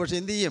കേൾക്കുന്നുണ്ട്, പക്ഷേ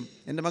എന്ത് ചെയ്യും?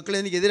 എൻ്റെ മക്കൾ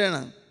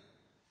എനിക്കെതിരാണ്.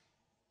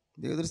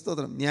 ദൈവത്തിന്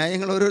സ്തോത്രം.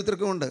 ന്യായങ്ങൾ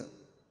ഓരോരുത്തർക്കും ഉണ്ട്.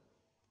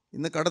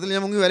 ഇന്ന് കടത്തിൽ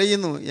ഞാൻ മുങ്ങി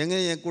വലയുന്നു.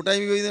 എങ്ങനെ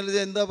കൂട്ടായ്മ പോയി എന്നുള്ളത്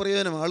എന്താ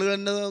പ്രയോജനം? ആളുകൾ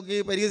എന്നെ നോക്കി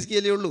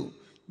പരിഹസിക്കുകയല്ലേ ഉള്ളൂ.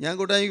 ഞാൻ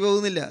കൂട്ടായ്മയ്ക്ക്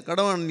പോകുന്നില്ല,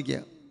 കടമാണ് എനിക്ക്.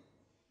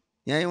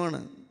 ന്യായമാണ്.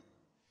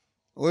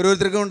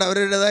 ഓരോരുത്തർക്കും ഉണ്ട്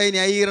അവരുടേതായ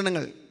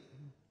ന്യായീകരണങ്ങൾ,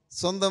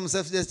 സ്വന്തം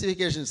സെൽഫ്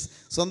ജസ്റ്റിഫിക്കേഷൻസ്,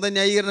 സ്വന്തം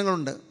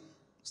ന്യായീകരണങ്ങളുണ്ട്.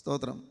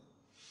 സ്തോത്രം.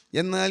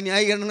 എന്നാൽ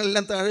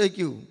ന്യായീകരണങ്ങളെല്ലാം താഴെ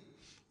വയ്ക്കൂ.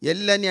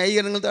 എല്ലാ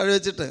ന്യായീകരണങ്ങളും താഴെ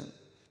വെച്ചിട്ട്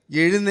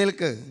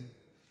എഴുന്നേൽക്ക്,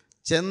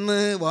 ചെന്ന്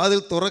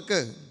വാതിൽ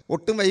തുറക്ക്.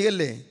 ഒട്ടും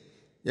വൈകല്ലേ.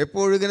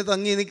 എപ്പോഴും ഇങ്ങനെ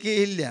തങ്ങി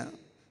നിൽക്കുകയില്ല.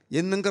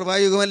 എന്നും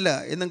കൃപായുഗമല്ല,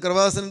 എന്നും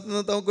കൃപാസനത്തിൽ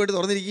നിന്ന് നമുക്ക് വേണ്ടി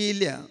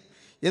തുറന്നിരിക്കുകയില്ല,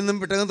 എന്നും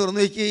പെട്ടകം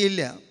തുറന്നു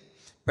വയ്ക്കുകയില്ല.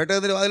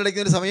 പെട്ടകത്തിൽ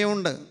വാതിലടയ്ക്കുന്നൊരു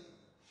സമയമുണ്ട്.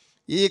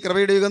 ഈ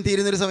കൃപയുടെ യുഗം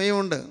തീരുന്നൊരു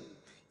സമയമുണ്ട്.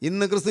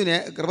 ഇന്ന് ക്രിസ്തു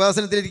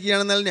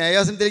കൃപാസനത്തിലിരിക്കുകയാണെന്നാൽ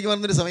ന്യായാസനത്തിലേക്ക്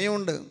മാറുന്നൊരു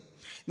സമയമുണ്ട്.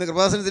 ഇന്ന്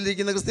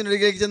കൃപാസനത്തിലിരിക്കുന്ന ക്രിസ്തുവിൻ്റെ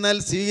അടുക്കിലേക്ക് ചെന്നാൽ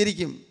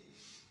സ്വീകരിക്കും.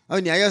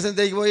 അവൻ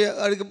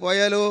ന്യായാസനത്തിലേക്ക്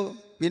പോയാലോ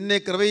പിന്നെ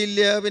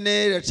കൃപയില്ല, പിന്നെ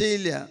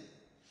രക്ഷയില്ല,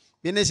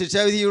 പിന്നെ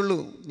ശിക്ഷാവിധിയുള്ളൂ.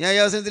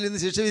 ന്യായാസനത്തിൽ ഇന്ന്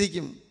ശിക്ഷ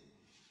വിധിക്കും.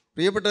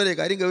 പ്രിയപ്പെട്ടവരെ,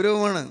 കാര്യം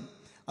ഗൗരവമാണ്.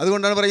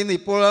 അതുകൊണ്ടാണ് പറയുന്നത്,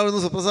 ഇപ്പോഴാണ്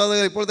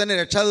സുപ്രസാദകാലം, ഇപ്പോൾ തന്നെ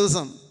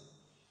രക്ഷാദിവസം.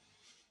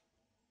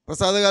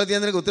 പ്രസാദകാലത്ത്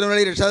ഞാൻ നിനക്ക്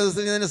ഉത്തരവാദി,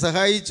 രക്ഷാദിവസത്തിൽ ഞാൻ നിന്നെ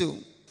സഹായിച്ചു.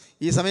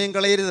 ഈ സമയം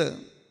കളയരുത്,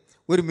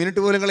 ഒരു മിനിറ്റ്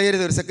പോലും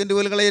കളയരുത്, ഒരു സെക്കൻഡ്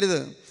പോലും കളയരുത്.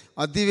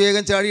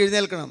 അതിവേഗം ചാടി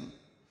എഴുന്നേൽക്കണം.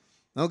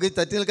 നമുക്ക്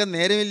തറ്റി നിൽക്കാൻ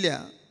നേരമില്ല.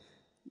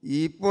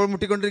 ഇപ്പോൾ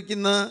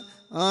മുട്ടിക്കൊണ്ടിരിക്കുന്ന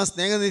ആ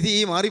സ്നേഹനിധി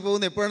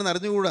മാറിപ്പോകുന്ന എപ്പോഴാണെന്ന്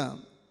അറിഞ്ഞുകൂടാ.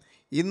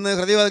 ഇന്ന്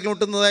ഹൃദയവാതിൽ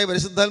മുട്ടുന്നതായ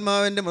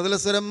പരിശുദ്ധാത്മാവിൻ്റെ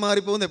മൃദുലസ്വരം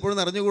മാറിപ്പോകുന്ന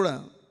എപ്പോഴെന്ന് അറിഞ്ഞുകൂടാ.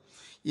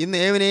 ഇന്ന്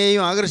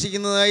ഏവനെയും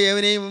ആകർഷിക്കുന്നതായ,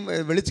 ഏവനെയും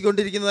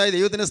വിളിച്ചുകൊണ്ടിരിക്കുന്നതായ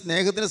ദൈവത്തിൻ്റെ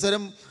സ്നേഹത്തിൻ്റെ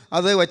സ്വരം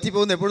അത്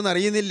വറ്റിപ്പോകുന്ന എപ്പോഴെന്ന്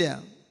അറിയുന്നില്ല.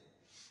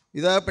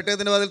 ഇതാ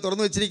പെട്ടകത്തിൻ്റെ വാതിൽ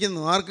തുറന്നു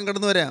വെച്ചിരിക്കുന്നു, ആർക്കും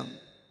കടന്നു വരാം.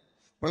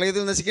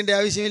 പ്രളയത്തിൽ നശിക്കേണ്ട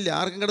ആവശ്യമില്ല,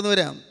 ആർക്കും കടന്നു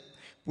വരാം.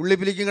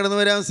 പുള്ളിപ്പിലിക്കും കടന്നു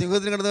വരാം,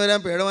 സിംഹത്തിനും കടന്നു വരാം,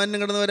 പേടവാനും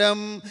കടന്നു വരാം,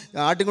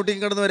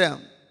 ആട്ടിൻകുട്ടിക്കും കടന്നു വരാം.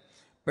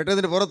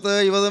 പെട്ടകത്തിൻ്റെ പുറത്ത്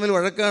ഇവ തമ്മിൽ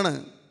വഴക്കാണ്.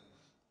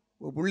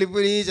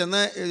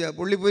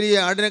 പുള്ളിപ്പുലി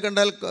ആടിനെ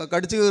കണ്ടാൽ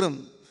കടിച്ചു കീറും,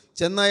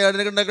 ചെന്നായി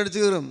ആടിനെ കണ്ടാൽ കടിച്ചു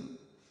കീറും.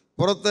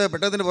 പുറത്ത്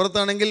പെട്ടകത്തിൻ്റെ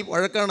പുറത്താണെങ്കിൽ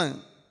വഴക്കാണ്.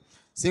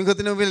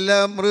 സിംഹത്തിന് മുമ്പിൽ എല്ലാ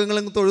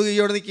മൃഗങ്ങളും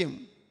തൊഴുകയോടെ നിൽക്കും.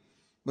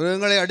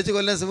 മൃഗങ്ങളെ അടിച്ചു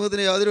കൊല്ലാൻ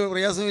സിംഹത്തിന് യാതൊരു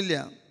പ്രയാസവുമില്ല.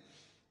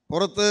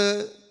 പുറത്ത്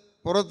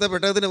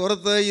പെട്ടകത്തിന്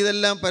പുറത്ത്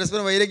ഇതെല്ലാം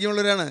പരസ്പരം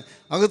വൈരാഗ്യമുള്ളവരാണ്.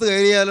 അകത്ത്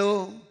കയറിയാലോ,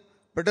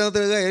 പെട്ടകത്ത്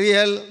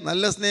കയറിയാൽ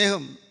നല്ല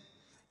സ്നേഹം.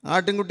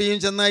 ആട്ടിൻകുട്ടിയും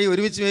ചെന്നായി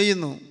ഒരുമിച്ച്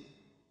മേയുന്നു.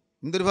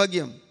 എന്തൊരു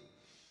ഭാഗ്യം!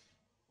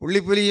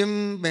 പുള്ളിപ്പുലിയും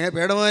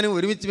പേടമാനും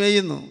ഒരുമിച്ച്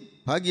മേയുന്നു.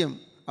 ഭാഗ്യം!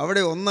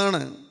 അവിടെ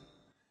ഒന്നാണ്.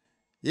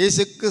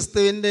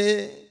 യേശുക്രിസ്തുവിൻ്റെ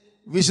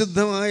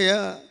വിശുദ്ധമായ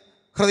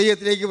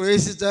ഹൃദയത്തിലേക്ക്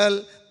പ്രവേശിച്ചാൽ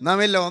നാം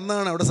എല്ലാം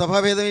ഒന്നാണ്. അവിടെ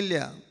സഭാഭേദമില്ല,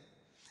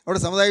 അവിടെ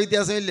സമുദായ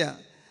വ്യത്യാസമില്ല,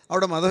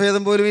 അവിടെ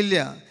മതഭേദം പോലുമില്ല.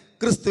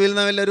 ക്രിസ്തുവിൽ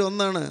നാം എല്ലാവരും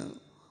ഒന്നാണ്.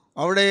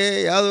 അവിടെ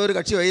യാതൊരു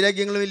കക്ഷി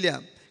വൈരാഗ്യങ്ങളുമില്ല,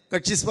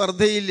 കക്ഷി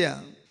സ്പർദ്ധയില്ല.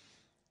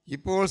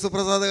 ഇപ്പോൾ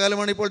സുപ്രസാദ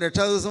കാലമാണ്, ഇപ്പോൾ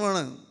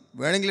രക്ഷാദിവസമാണ്.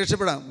 വേണമെങ്കിൽ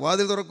രക്ഷപ്പെടാം.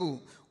 വാതിൽ തുറക്കൂ,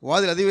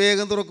 വാതിൽ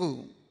അതിവേഗം തുറക്കൂ.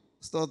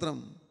 സ്തോത്രം!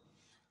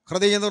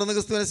 ഹൃദയം തുറന്ന്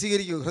ക്രിസ്തുവിനെ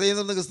സ്വീകരിക്കൂ, ഹൃദയം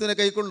തുറന്ന് ക്രിസ്തുവിനെ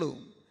കൈക്കൊള്ളൂ,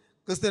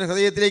 ക്രിസ്തുവിനെ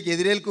ഹൃദയത്തിലേക്ക്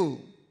എതിരേൽക്കൂ.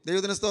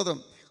 ദൈവത്തിന് സ്തോത്രം!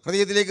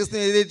 ഹൃദയത്തിലേക്ക്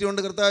ക്രിസ്തുവിനെ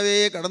എതിരേറ്റുകൊണ്ട് കർത്താവേ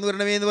കടന്നു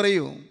വരണമേ എന്ന്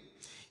പറയൂ.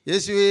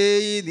 യേശുവേ,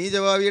 ഈ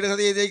നീചഭാവിയുടെ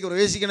ഹൃദയത്തിലേക്ക്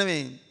പ്രവേശിക്കണമേ.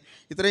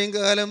 ഇത്രയും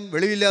കാലം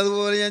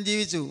വെളിവില്ലാതുപോലെ ഞാൻ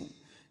ജീവിച്ചു,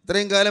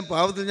 ഇത്രയും കാലം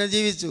പാപത്തിൽ ഞാൻ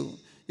ജീവിച്ചു,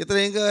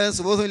 ഇത്രയും കാലം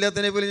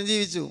സുബോധമില്ലാത്തതിനെ പോലെ ഞാൻ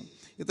ജീവിച്ചു,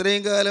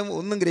 ഇത്രയും കാലം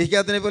ഒന്നും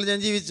ഗ്രഹിക്കാത്തതിനെ പോലെ ഞാൻ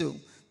ജീവിച്ചു.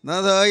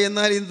 നാഥ,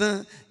 എന്നാൽ ഇന്ന്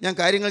ഞാൻ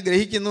കാര്യങ്ങൾ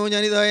ഗ്രഹിക്കുന്നു.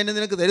 ഞാനിതാ എന്നെ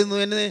നിനക്ക് തരുന്നു,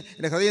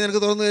 എൻ്റെ ഹൃദയം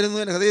നിനക്ക് തുറന്നു തരുന്നു.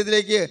 എൻ്റെ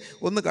ഹൃദയത്തിലേക്ക്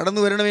ഒന്ന്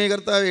കടന്നു വരണമേ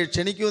കർത്താവേ.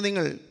 ക്ഷണിക്കൂ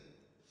നിങ്ങൾ,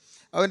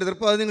 അവൻ്റെ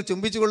തൃപ്പാദം നിങ്ങൾ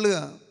ചുംബിച്ചു കൊള്ളുക.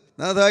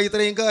 നാഥ,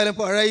 ഇത്രയും കാലം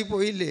പാഴായി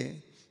പോയില്ലേ?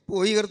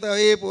 പോയി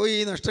കർത്താവേ, പോയി.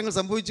 നഷ്ടങ്ങൾ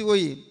സംഭവിച്ചു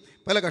പോയി,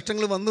 പല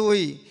കഷ്ടങ്ങളും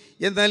വന്നുപോയി.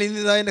 എന്നാൽ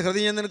ഇന്നിതാ എൻ്റെ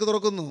ഹൃദയം ഞാൻ നിനക്ക്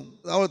തുറക്കുന്നു.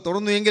 അവൾ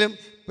തുറന്നുവെങ്കിലും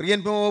പ്രിയൻ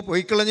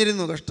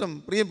പൊയ്ക്കളഞ്ഞിരുന്നു. കഷ്ടം,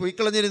 പ്രിയൻ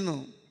പൊയ്ക്കളഞ്ഞിരുന്നു.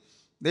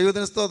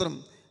 ദൈവത്തിന് സ്തോത്രം!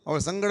 അവൾ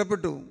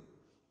സങ്കടപ്പെട്ടു.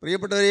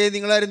 പ്രിയപ്പെട്ടവരെ,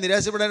 നിങ്ങളാരും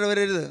നിരാശപ്പെടാൻ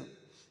വരരുത്.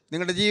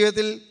 നിങ്ങളുടെ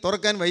ജീവിതത്തിൽ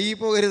തുറക്കാൻ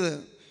വൈകിപ്പോകരുത്,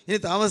 ഇനി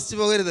താമസിച്ചു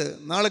പോകരുത്.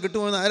 നാളെ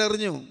കിട്ടുമെന്ന്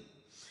ആരറിഞ്ഞു?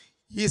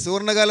 ഈ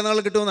സുവർണ്ണകാലം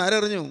നാളെ കിട്ടുമെന്ന്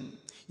ആരറിഞ്ഞു?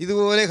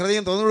 ഇതുപോലെ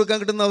ഹൃദയം തുറന്നു കൊടുക്കാൻ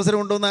കിട്ടുന്ന അവസരം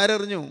ഉണ്ടോയെന്ന്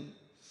ആരറിഞ്ഞു?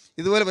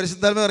 ഇതുപോലെ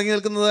പരിശുദ്ധാത്മാവ് ഇറങ്ങി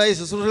നിൽക്കുന്നതായി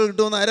ശുശ്രൂഷകൾ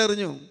കിട്ടുമെന്ന്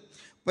ആരറിഞ്ഞു?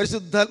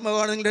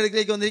 പരിശുദ്ധാത്മാവാണ് നിങ്ങളുടെ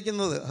അടുക്കിലേക്ക്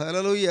വന്നിരിക്കുന്നത്.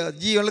 ഹല്ലേലൂയ!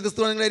 ജീവനുള്ള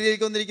ക്രിസ്തുവാണ് നിങ്ങളുടെ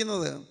അരികിലേക്ക്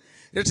വന്നിരിക്കുന്നത്.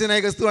 രക്ഷകനായ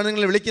ക്രിസ്തുവാണ്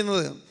നിങ്ങളെ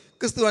വിളിക്കുന്നത്.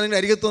 ക്രിസ്തുവാണ്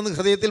നിങ്ങളുടെ അരികത്ത് വന്ന്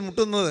ഹൃദയത്തിൽ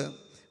മുട്ടുന്നത്.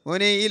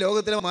 മോനെ, ഈ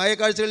ലോകത്തിലെ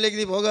മായക്കാഴ്ചകളിലേക്ക്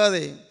നീ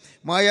പോകാതെ,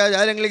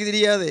 മായാജാലങ്ങളിലേക്ക്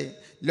തിരിയാതെ,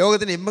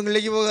 ലോകത്തിൻ്റെ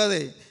ഇമ്പങ്ങളിലേക്ക്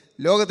പോകാതെ,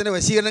 ലോകത്തിൻ്റെ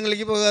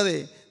വശീകരണങ്ങളിലേക്ക് പോകാതെ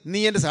നീ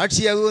എൻ്റെ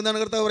സാക്ഷിയാകൂ എന്നാണ്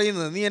കർത്താവ്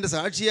പറയുന്നത്. നീ എൻ്റെ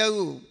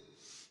സാക്ഷിയാകൂ.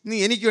 നീ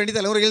എനിക്ക് വേണ്ടി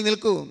തലമുറയിൽ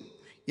നിൽക്കൂ.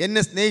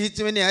 എന്നെ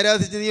സ്നേഹിച്ചും എന്നെ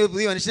ആരാധിച്ച് നീ ഒരു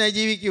പുതിയ മനുഷ്യനായി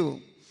ജീവിക്കൂ.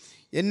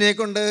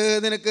 എന്നെക്കൊണ്ട്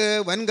നിനക്ക്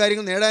വൻ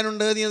കാര്യങ്ങൾ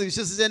നേടാനുണ്ട്. നീ അത്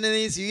വിശ്വസിച്ച് എന്നെ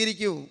നീ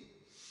സ്വീകരിക്കൂ.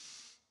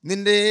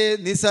 നിൻ്റെ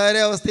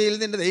നിസ്സാരാവസ്ഥയിൽ,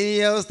 നിൻ്റെ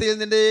ദയനീയാവസ്ഥയിൽ,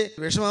 നിൻ്റെ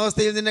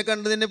വിഷമാവസ്ഥയിൽ നിന്നെ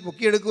കണ്ട് നിന്നെ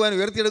പൊക്കിയെടുക്കുവാൻ,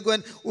 ഉയർത്തിയെടുക്കുവാൻ,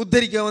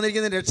 ഉദ്ധരിക്കാൻ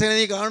വന്നിരിക്കുന്ന രക്ഷകനെ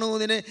നീ കാണൂ.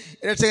 നിന്നെ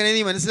രക്ഷകനെ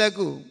നീ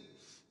മനസ്സിലാക്കൂ.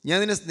 ഞാൻ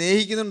നിന്നെ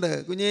സ്നേഹിക്കുന്നുണ്ട്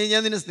കുഞ്ഞേ,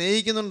 ഞാൻ നിന്നെ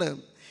സ്നേഹിക്കുന്നുണ്ട്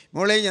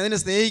മോളെ, ഞാൻ നിന്നെ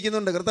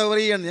സ്നേഹിക്കുന്നുണ്ട്. കർത്താവ്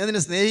പറയുകയാണ്, ഞാൻ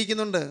നിന്നെ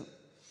സ്നേഹിക്കുന്നുണ്ട്.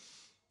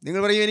 നിങ്ങൾ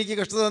പറയും, എനിക്ക്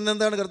കഷ്ടത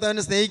വന്നെന്താണ്,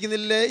 കർത്താവിനെ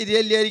സ്നേഹിക്കുന്നില്ല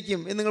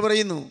ഇല്ലായിരിക്കും എന്ന് നിങ്ങൾ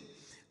പറയുന്നു.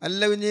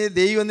 അല്ല കുഞ്ഞേ,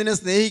 ദൈവം നിന്നെ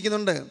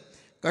സ്നേഹിക്കുന്നുണ്ട്.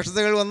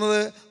 കഷ്ടതകൾ വന്നത്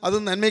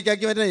അതും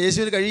നന്മയ്ക്കാക്കി മാറ്റാൻ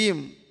യേശുവിന് കഴിയും.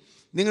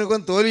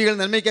 നിങ്ങൾക്കൊന്ന് തോൽവികൾ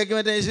നന്മയ്ക്കാക്കി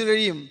മാറ്റാൻ യേശുവിന്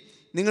കഴിയും.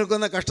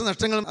 നിങ്ങൾക്കൊന്ന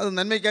കഷ്ടനഷ്ടങ്ങളും അത്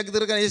നന്മയ്ക്കാക്കി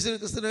തീർക്കാൻ യേശു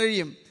ക്രിസ്തുവിന്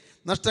കഴിയും.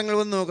 നഷ്ടങ്ങൾ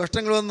വന്നു,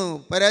 കഷ്ടങ്ങൾ വന്നു,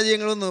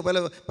 പരാജയങ്ങൾ വന്നു,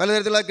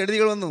 പലതരത്തിലുള്ള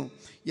കെടുതികൾ വന്നു.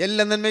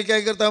 എല്ലാം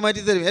നന്മയ്ക്കാക്കി കർത്താവ്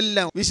മാറ്റിത്തരും.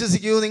 എല്ലാം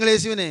വിശ്വസിക്കൂ നിങ്ങൾ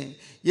യേശുവിനെ.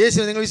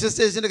 നിങ്ങൾ വിശ്വസിച്ച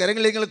യേശുവിൻ്റെ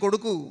കരങ്ങളിലേക്ക് നിങ്ങൾ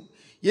കൊടുക്കൂ.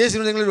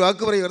 യേശുവിന് നിങ്ങളൊരു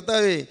വാക്ക് പറയും,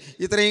 കർത്താവേ,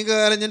 ഇത്രയും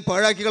കാലം ഞാൻ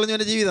പാഴാക്കി കളഞ്ഞു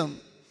എൻ്റെ ജീവിതം,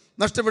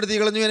 നഷ്ടപ്പെടുത്തി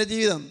കളഞ്ഞു എൻ്റെ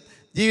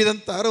ജീവിതം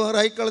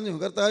താറുമാറായി കളഞ്ഞു.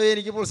 കർത്താവേ,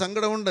 എനിക്കിപ്പോൾ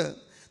സങ്കടമുണ്ട്.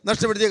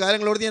 നഷ്ടപ്പെടുത്തിയ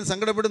കാലങ്ങളോട് ഞാൻ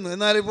സങ്കടപ്പെടുന്നു.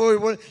 എന്നാൽ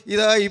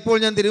ഇപ്പോൾ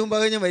ഞാൻ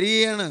തിരുമുമ്പാകെ ഞാൻ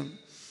വരികയാണ്.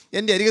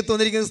 എൻ്റെ അരികത്ത്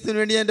വന്നിരിക്കുന്ന ക്രിസ്തുവിന്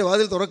വേണ്ടി ഞാൻ എൻ്റെ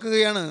വാതിൽ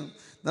തുറക്കുകയാണ്.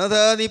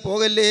 നാഥാ, നീ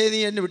പോകല്ലേ, നീ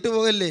എന്നെ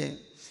വിട്ടുപോകല്ലേ,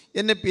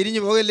 എന്നെ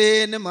പിരിഞ്ഞു പോകല്ലേ,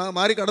 എന്നെ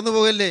മാറി കടന്നു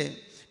പോകല്ലേ,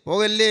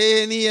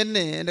 നീ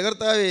എൻ്റെ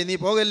കർത്താവേ, നീ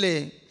പോകല്ലേ.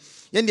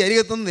 എൻ്റെ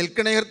അരികത്തൊന്ന്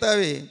നിൽക്കണേ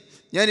കർത്താവേ.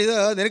 ഞാനിതാ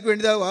നിനക്ക്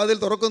വേണ്ടി വാതിൽ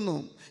തുറക്കുന്നു.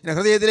 എൻ്റെ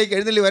ഹൃദയത്തിലേക്ക്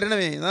എഴുന്നള്ളി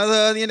വരണമേ. നാഥാ,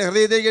 നീ എൻ്റെ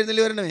ഹൃദയത്തിലേക്ക്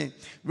എഴുന്നള്ളി വരണമേ.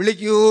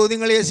 വിളിക്കൂ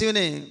നിങ്ങൾ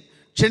യേശുവിനെ,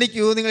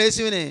 ക്ഷണിക്കൂ നിങ്ങൾ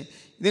യേശുവിനെ.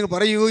 നിങ്ങൾ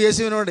പറയൂ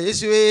യേശുവിനോട്,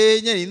 യേശുവേ,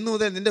 ഞാൻ ഇന്നു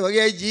മുതൽ നിൻ്റെ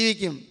വകയായി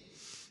ജീവിക്കും.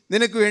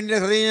 നിനക്ക് വേണ്ടി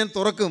ഹൃദയം ഞാൻ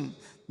തുറക്കും.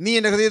 നീ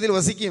എൻ്റെ ഹൃദയത്തിൽ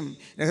വസിക്കും.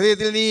 എൻ്റെ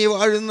ഹൃദയത്തിൽ നീ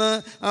വാഴുന്ന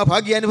ആ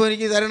ഭാഗ്യാനുഭവം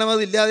എനിക്ക് തരണം.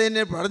 അതില്ലാതെ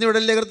എന്നെ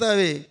പറഞ്ഞുവിടല്ലേ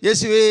കർത്താവേ.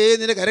 യേശുവേ,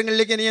 നിൻ്റെ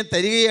കരങ്ങളിലേക്ക് എന്നെ ഞാൻ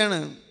തരികയാണ്.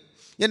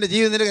 എൻ്റെ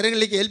ജീവിതം നിൻ്റെ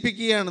കരങ്ങളിലേക്ക്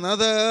ഏൽപ്പിക്കുകയാണ്.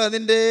 നാഥ,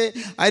 അതിൻ്റെ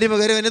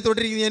അരിമകരം എന്നെ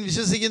തൊട്ടിരിക്കുന്നത് ഞാൻ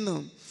വിശ്വസിക്കുന്നു.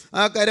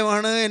 ആ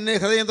കരമാണ് എന്നെ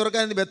ഹൃദയം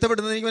തുറക്കാൻ നീ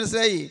ബന്ധപ്പെടുന്നത് എനിക്ക്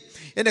മനസ്സിലായി.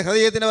 എൻ്റെ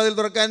ഹൃദയത്തിൻ്റെ വാതിൽ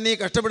തുറക്കാൻ നീ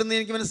കഷ്ടപ്പെടുന്നത്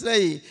എനിക്ക്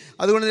മനസ്സിലായി.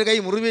 അതുകൊണ്ട് നിൻ്റെ കൈ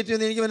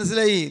മുറിവേറ്റുമെന്ന് എനിക്ക്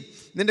മനസ്സിലായി.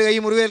 നിൻ്റെ കൈ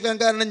മുറിവേൽക്കാൻ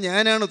കാരണം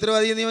ഞാനാണ്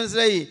ഉത്തരവാദി എന്ന് നീ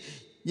മനസ്സിലായി.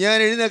 ഞാൻ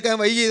എഴുന്നേൽക്കാൻ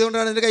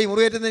വൈകിയതുകൊണ്ടാണ് എൻ്റെ കൈ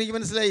മുറിവേറ്റെന്ന് എനിക്ക്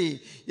മനസ്സിലായി.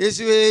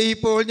 യേശുവേ,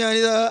 ഇപ്പോൾ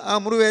ഞാനിതാ ആ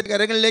മുറിവേറ്റ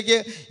കരങ്ങളിലേക്ക്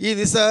ഈ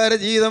നിസ്സാര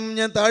ജീവിതം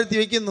ഞാൻ താഴ്ത്തി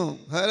വയ്ക്കുന്നു.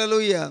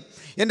 ഹല്ലേലൂയ!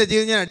 എൻ്റെ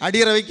ജീവിതം ഞാൻ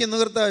അടിയറ വയ്ക്കുന്നു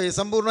കർത്താവേ,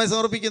 സമ്പൂർണ്ണമായി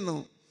സമർപ്പിക്കുന്നു.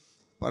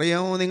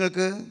 പറയാമോ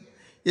നിങ്ങൾക്ക്?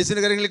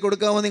 യേശുവിൻ്റെ കരങ്ങളിൽ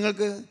കൊടുക്കാമോ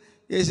നിങ്ങൾക്ക്?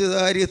 യേശു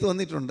അരികത്ത്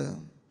വന്നിട്ടുണ്ട്.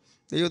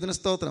 ദൈവത്തിന്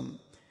സ്തോത്രം.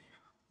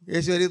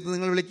 യേശു അരികത്ത്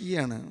നിങ്ങൾ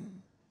വിളിക്കുകയാണ്.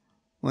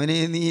 മോനെ,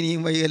 നീ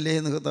ഇനിയും വൈകല്ലേ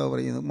എന്ന് കർത്താവ്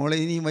പറയുന്നു. മോളെ,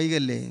 ഇനിയും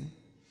വൈകല്ലേ.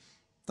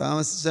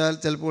 താമസിച്ചാൽ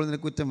ചിലപ്പോൾ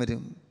നിനക്ക് കുറ്റം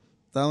വരും.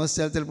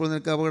 താമസിച്ചാൽ ചിലപ്പോൾ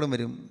നിനക്ക് അപകടം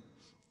വരും.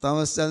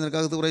 താമസിച്ചാൽ നിനക്ക്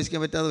അകത്ത്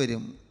പ്രവേശിക്കാൻ പറ്റാതെ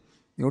വരും.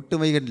 നീ ഒട്ടും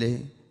വൈകല്ലേ,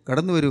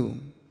 കടന്നു വരൂ.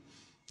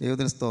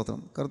 ദൈവത്തിന് സ്തോത്രം.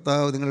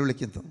 കർത്താവ് നിങ്ങളെ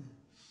വിളിക്കുന്നു.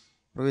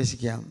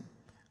 പ്രവേശിക്കാം.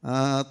 ആ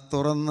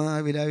തുറന്ന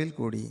വിലാവിൽ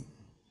കൂടി,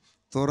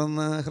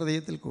 തുറന്ന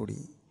ഹൃദയത്തിൽ കൂടി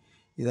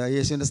ഇതാ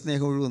യേശുവിൻ്റെ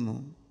സ്നേഹം ഒഴുകുന്നു.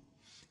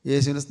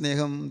 യേശുവിൻ്റെ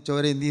സ്നേഹം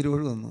ചോരയും നീരും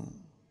ഒഴുകുന്നു.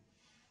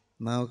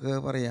 നമുക്ക്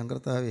പറയാം,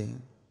 കർത്താവേ,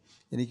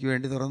 എനിക്ക്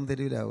വേണ്ടി തുറന്ന്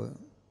തരുവിലാവ്.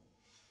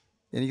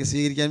 എന്നെ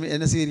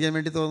സ്വീകരിക്കാൻ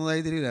വേണ്ടി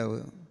തുറന്നതായി തരുവിലാവ്.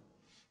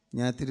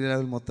 ഞാൻ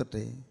തിരുരാവിൽ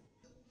മൊത്തട്ടെ.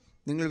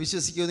 നിങ്ങൾ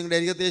വിശ്വസിക്കൂ, നിങ്ങളുടെ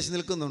അരികത്ത് യേശു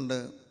നിൽക്കുന്നുണ്ട്.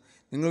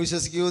 നിങ്ങൾ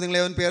വിശ്വസിക്കൂ, നിങ്ങളെ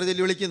അവൻ പേർ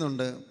ചൊല്ലി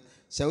വിളിക്കുന്നുണ്ട്.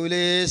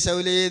 ശൗലേ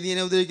ശൗലേ നീ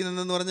എന്നെ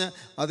ഉപദ്രവിക്കുന്നെന്ന് പറഞ്ഞ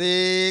അതേ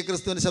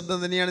ക്രിസ്തുവിൻ്റെ ശബ്ദം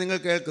തന്നെയാണ് നിങ്ങൾ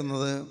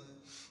കേൾക്കുന്നത്.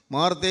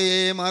 മാർത്തയെ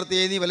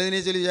മാർത്തയെ നീ വലതിനെ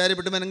ചൊല്ലി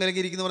വിചാരപ്പെട്ട് മനം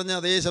കലങ്ങിയിരിക്കുന്നു പറഞ്ഞ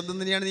അതേ ശബ്ദം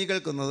തന്നെയാണ് നീ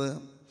കേൾക്കുന്നത്.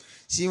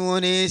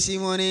 ശിമോനെ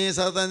ശിമോനെ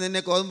സാത്താൻ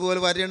നിന്നെ കോതമ്പ് പോലെ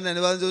വാരിയേണ്ട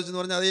അനുവാദം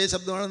ചോദിച്ചെന്ന് പറഞ്ഞ അതേ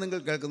ശബ്ദമാണ് നിങ്ങൾ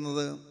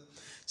കേൾക്കുന്നത്.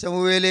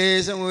 ശമൂവേലേ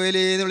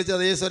ശമൂവേലേ എന്ന് വിളിച്ച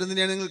അതേ സ്വരം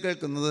തന്നെയാണ് നിങ്ങൾ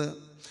കേൾക്കുന്നത്.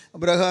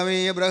 അബ്രഹാമേ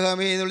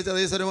അബ്രഹാമേ എന്ന് വിളിച്ച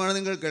അതേ സ്വരമാണ്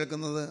നിങ്ങൾ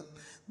കേൾക്കുന്നത്.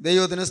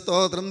 ദൈവത്തിന്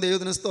സ്തോത്രം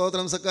ദൈവത്തിന്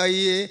സ്തോത്രം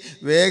സക്കായിയെ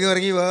വേഗം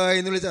ഇറങ്ങി വാ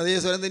എന്ന് വിളിച്ച അതേ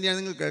സ്വരം തന്നെയാണ്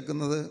നിങ്ങൾ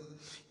കേൾക്കുന്നത്.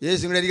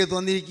 യേശുവിൻ്റെ അരികത്ത്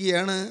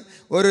വന്നിരിക്കുകയാണ്.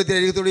 ഓരോരുത്തരുടെ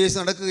അരികത്തോടെ യേശു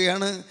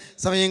നടക്കുകയാണ്.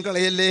 സമയം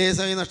കളയല്ലേ,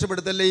 സമയം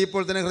നഷ്ടപ്പെടുത്തല്ലേ,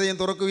 ഇപ്പോൾ തന്നെ ഹൃദയം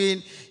തുറക്കുകയും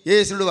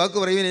യേശുവിനോട് വാക്ക്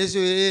പറയുകയും,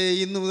 യേശുവേ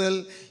ഇന്നു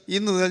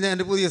മുതൽ ഞാൻ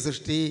എൻ്റെ പുതിയ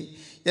സൃഷ്ടി.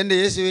 എൻ്റെ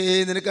യേശുവേ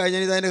നിനക്കായി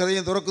ഞാനിതാ എൻ്റെ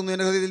ഹൃദയം തുറക്കുന്നു.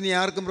 എൻ്റെ ഹൃദയത്തിൽ ഇനി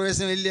ആർക്കും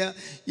പ്രവേശനമില്ല.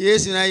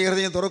 യേശുവിനായി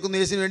ഹൃദയം തുറക്കുന്നു.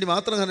 യേശുവിന് വേണ്ടി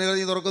മാത്രം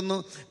ഹൃദയം തുറക്കുന്നു.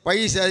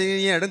 പൈസ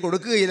നീ ഇടം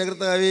കൊടുക്കുകയില്ല.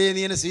 കർത്താവേ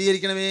നീ എന്നെ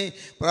സ്വീകരിക്കണമേ.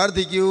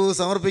 പ്രാർത്ഥിക്കൂ,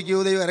 സമർപ്പിക്കൂ,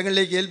 ദൈവ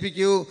അരങ്ങളിലേക്ക്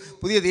ഏൽപ്പിക്കൂ,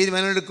 പുതിയ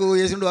തീരുമാനമെടുക്കൂ.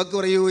 യേശുവിൻ്റെ വാക്ക്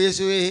പറയൂ,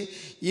 യേശുവേ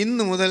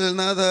ഇന്നു മുതൽ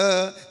നാഥ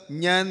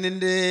ഞാൻ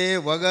നിൻ്റെ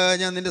വക,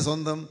 ഞാൻ നിൻ്റെ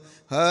സ്വന്തം.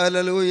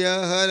 Hallelujah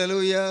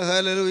hallelujah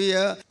hallelujah.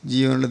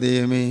 ജീവനുള്ള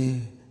ദൈവമേ,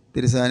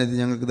 തിരുസാന്നിധ്യം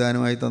ഞങ്ങൾക്ക്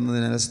ദാനമായി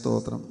തന്നതിനാൽ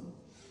സ്തോത്രം.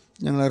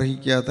 ഞങ്ങൾ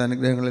അർഹിക്കാത്ത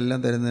അനുഗ്രഹങ്ങളെല്ലാം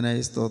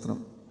തരുന്നതിനായി സ്തോത്രം.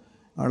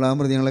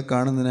 ആളാമൃതി ഞങ്ങളെ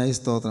കാണുന്നതിനായി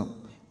സ്തോത്രം.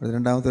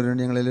 രണ്ടാമത്തെ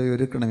വേണ്ടി ഞങ്ങളെല്ലാം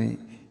ഒരുക്കണമേ.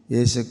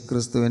 യേശു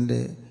ക്രിസ്തുവിൻ്റെ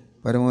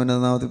പരമോന്നത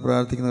നാമത്തിൽ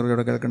പ്രാർത്ഥിക്കുന്നവർക്ക്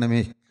ഇവിടെ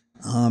കേൾക്കണമേ.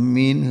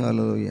 ആമീൻ.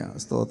 ഹല്ലേലൂയ.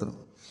 സ്തോത്രം.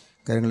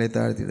 കരങ്ങളെ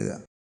താഴ്ത്തിയിടുക.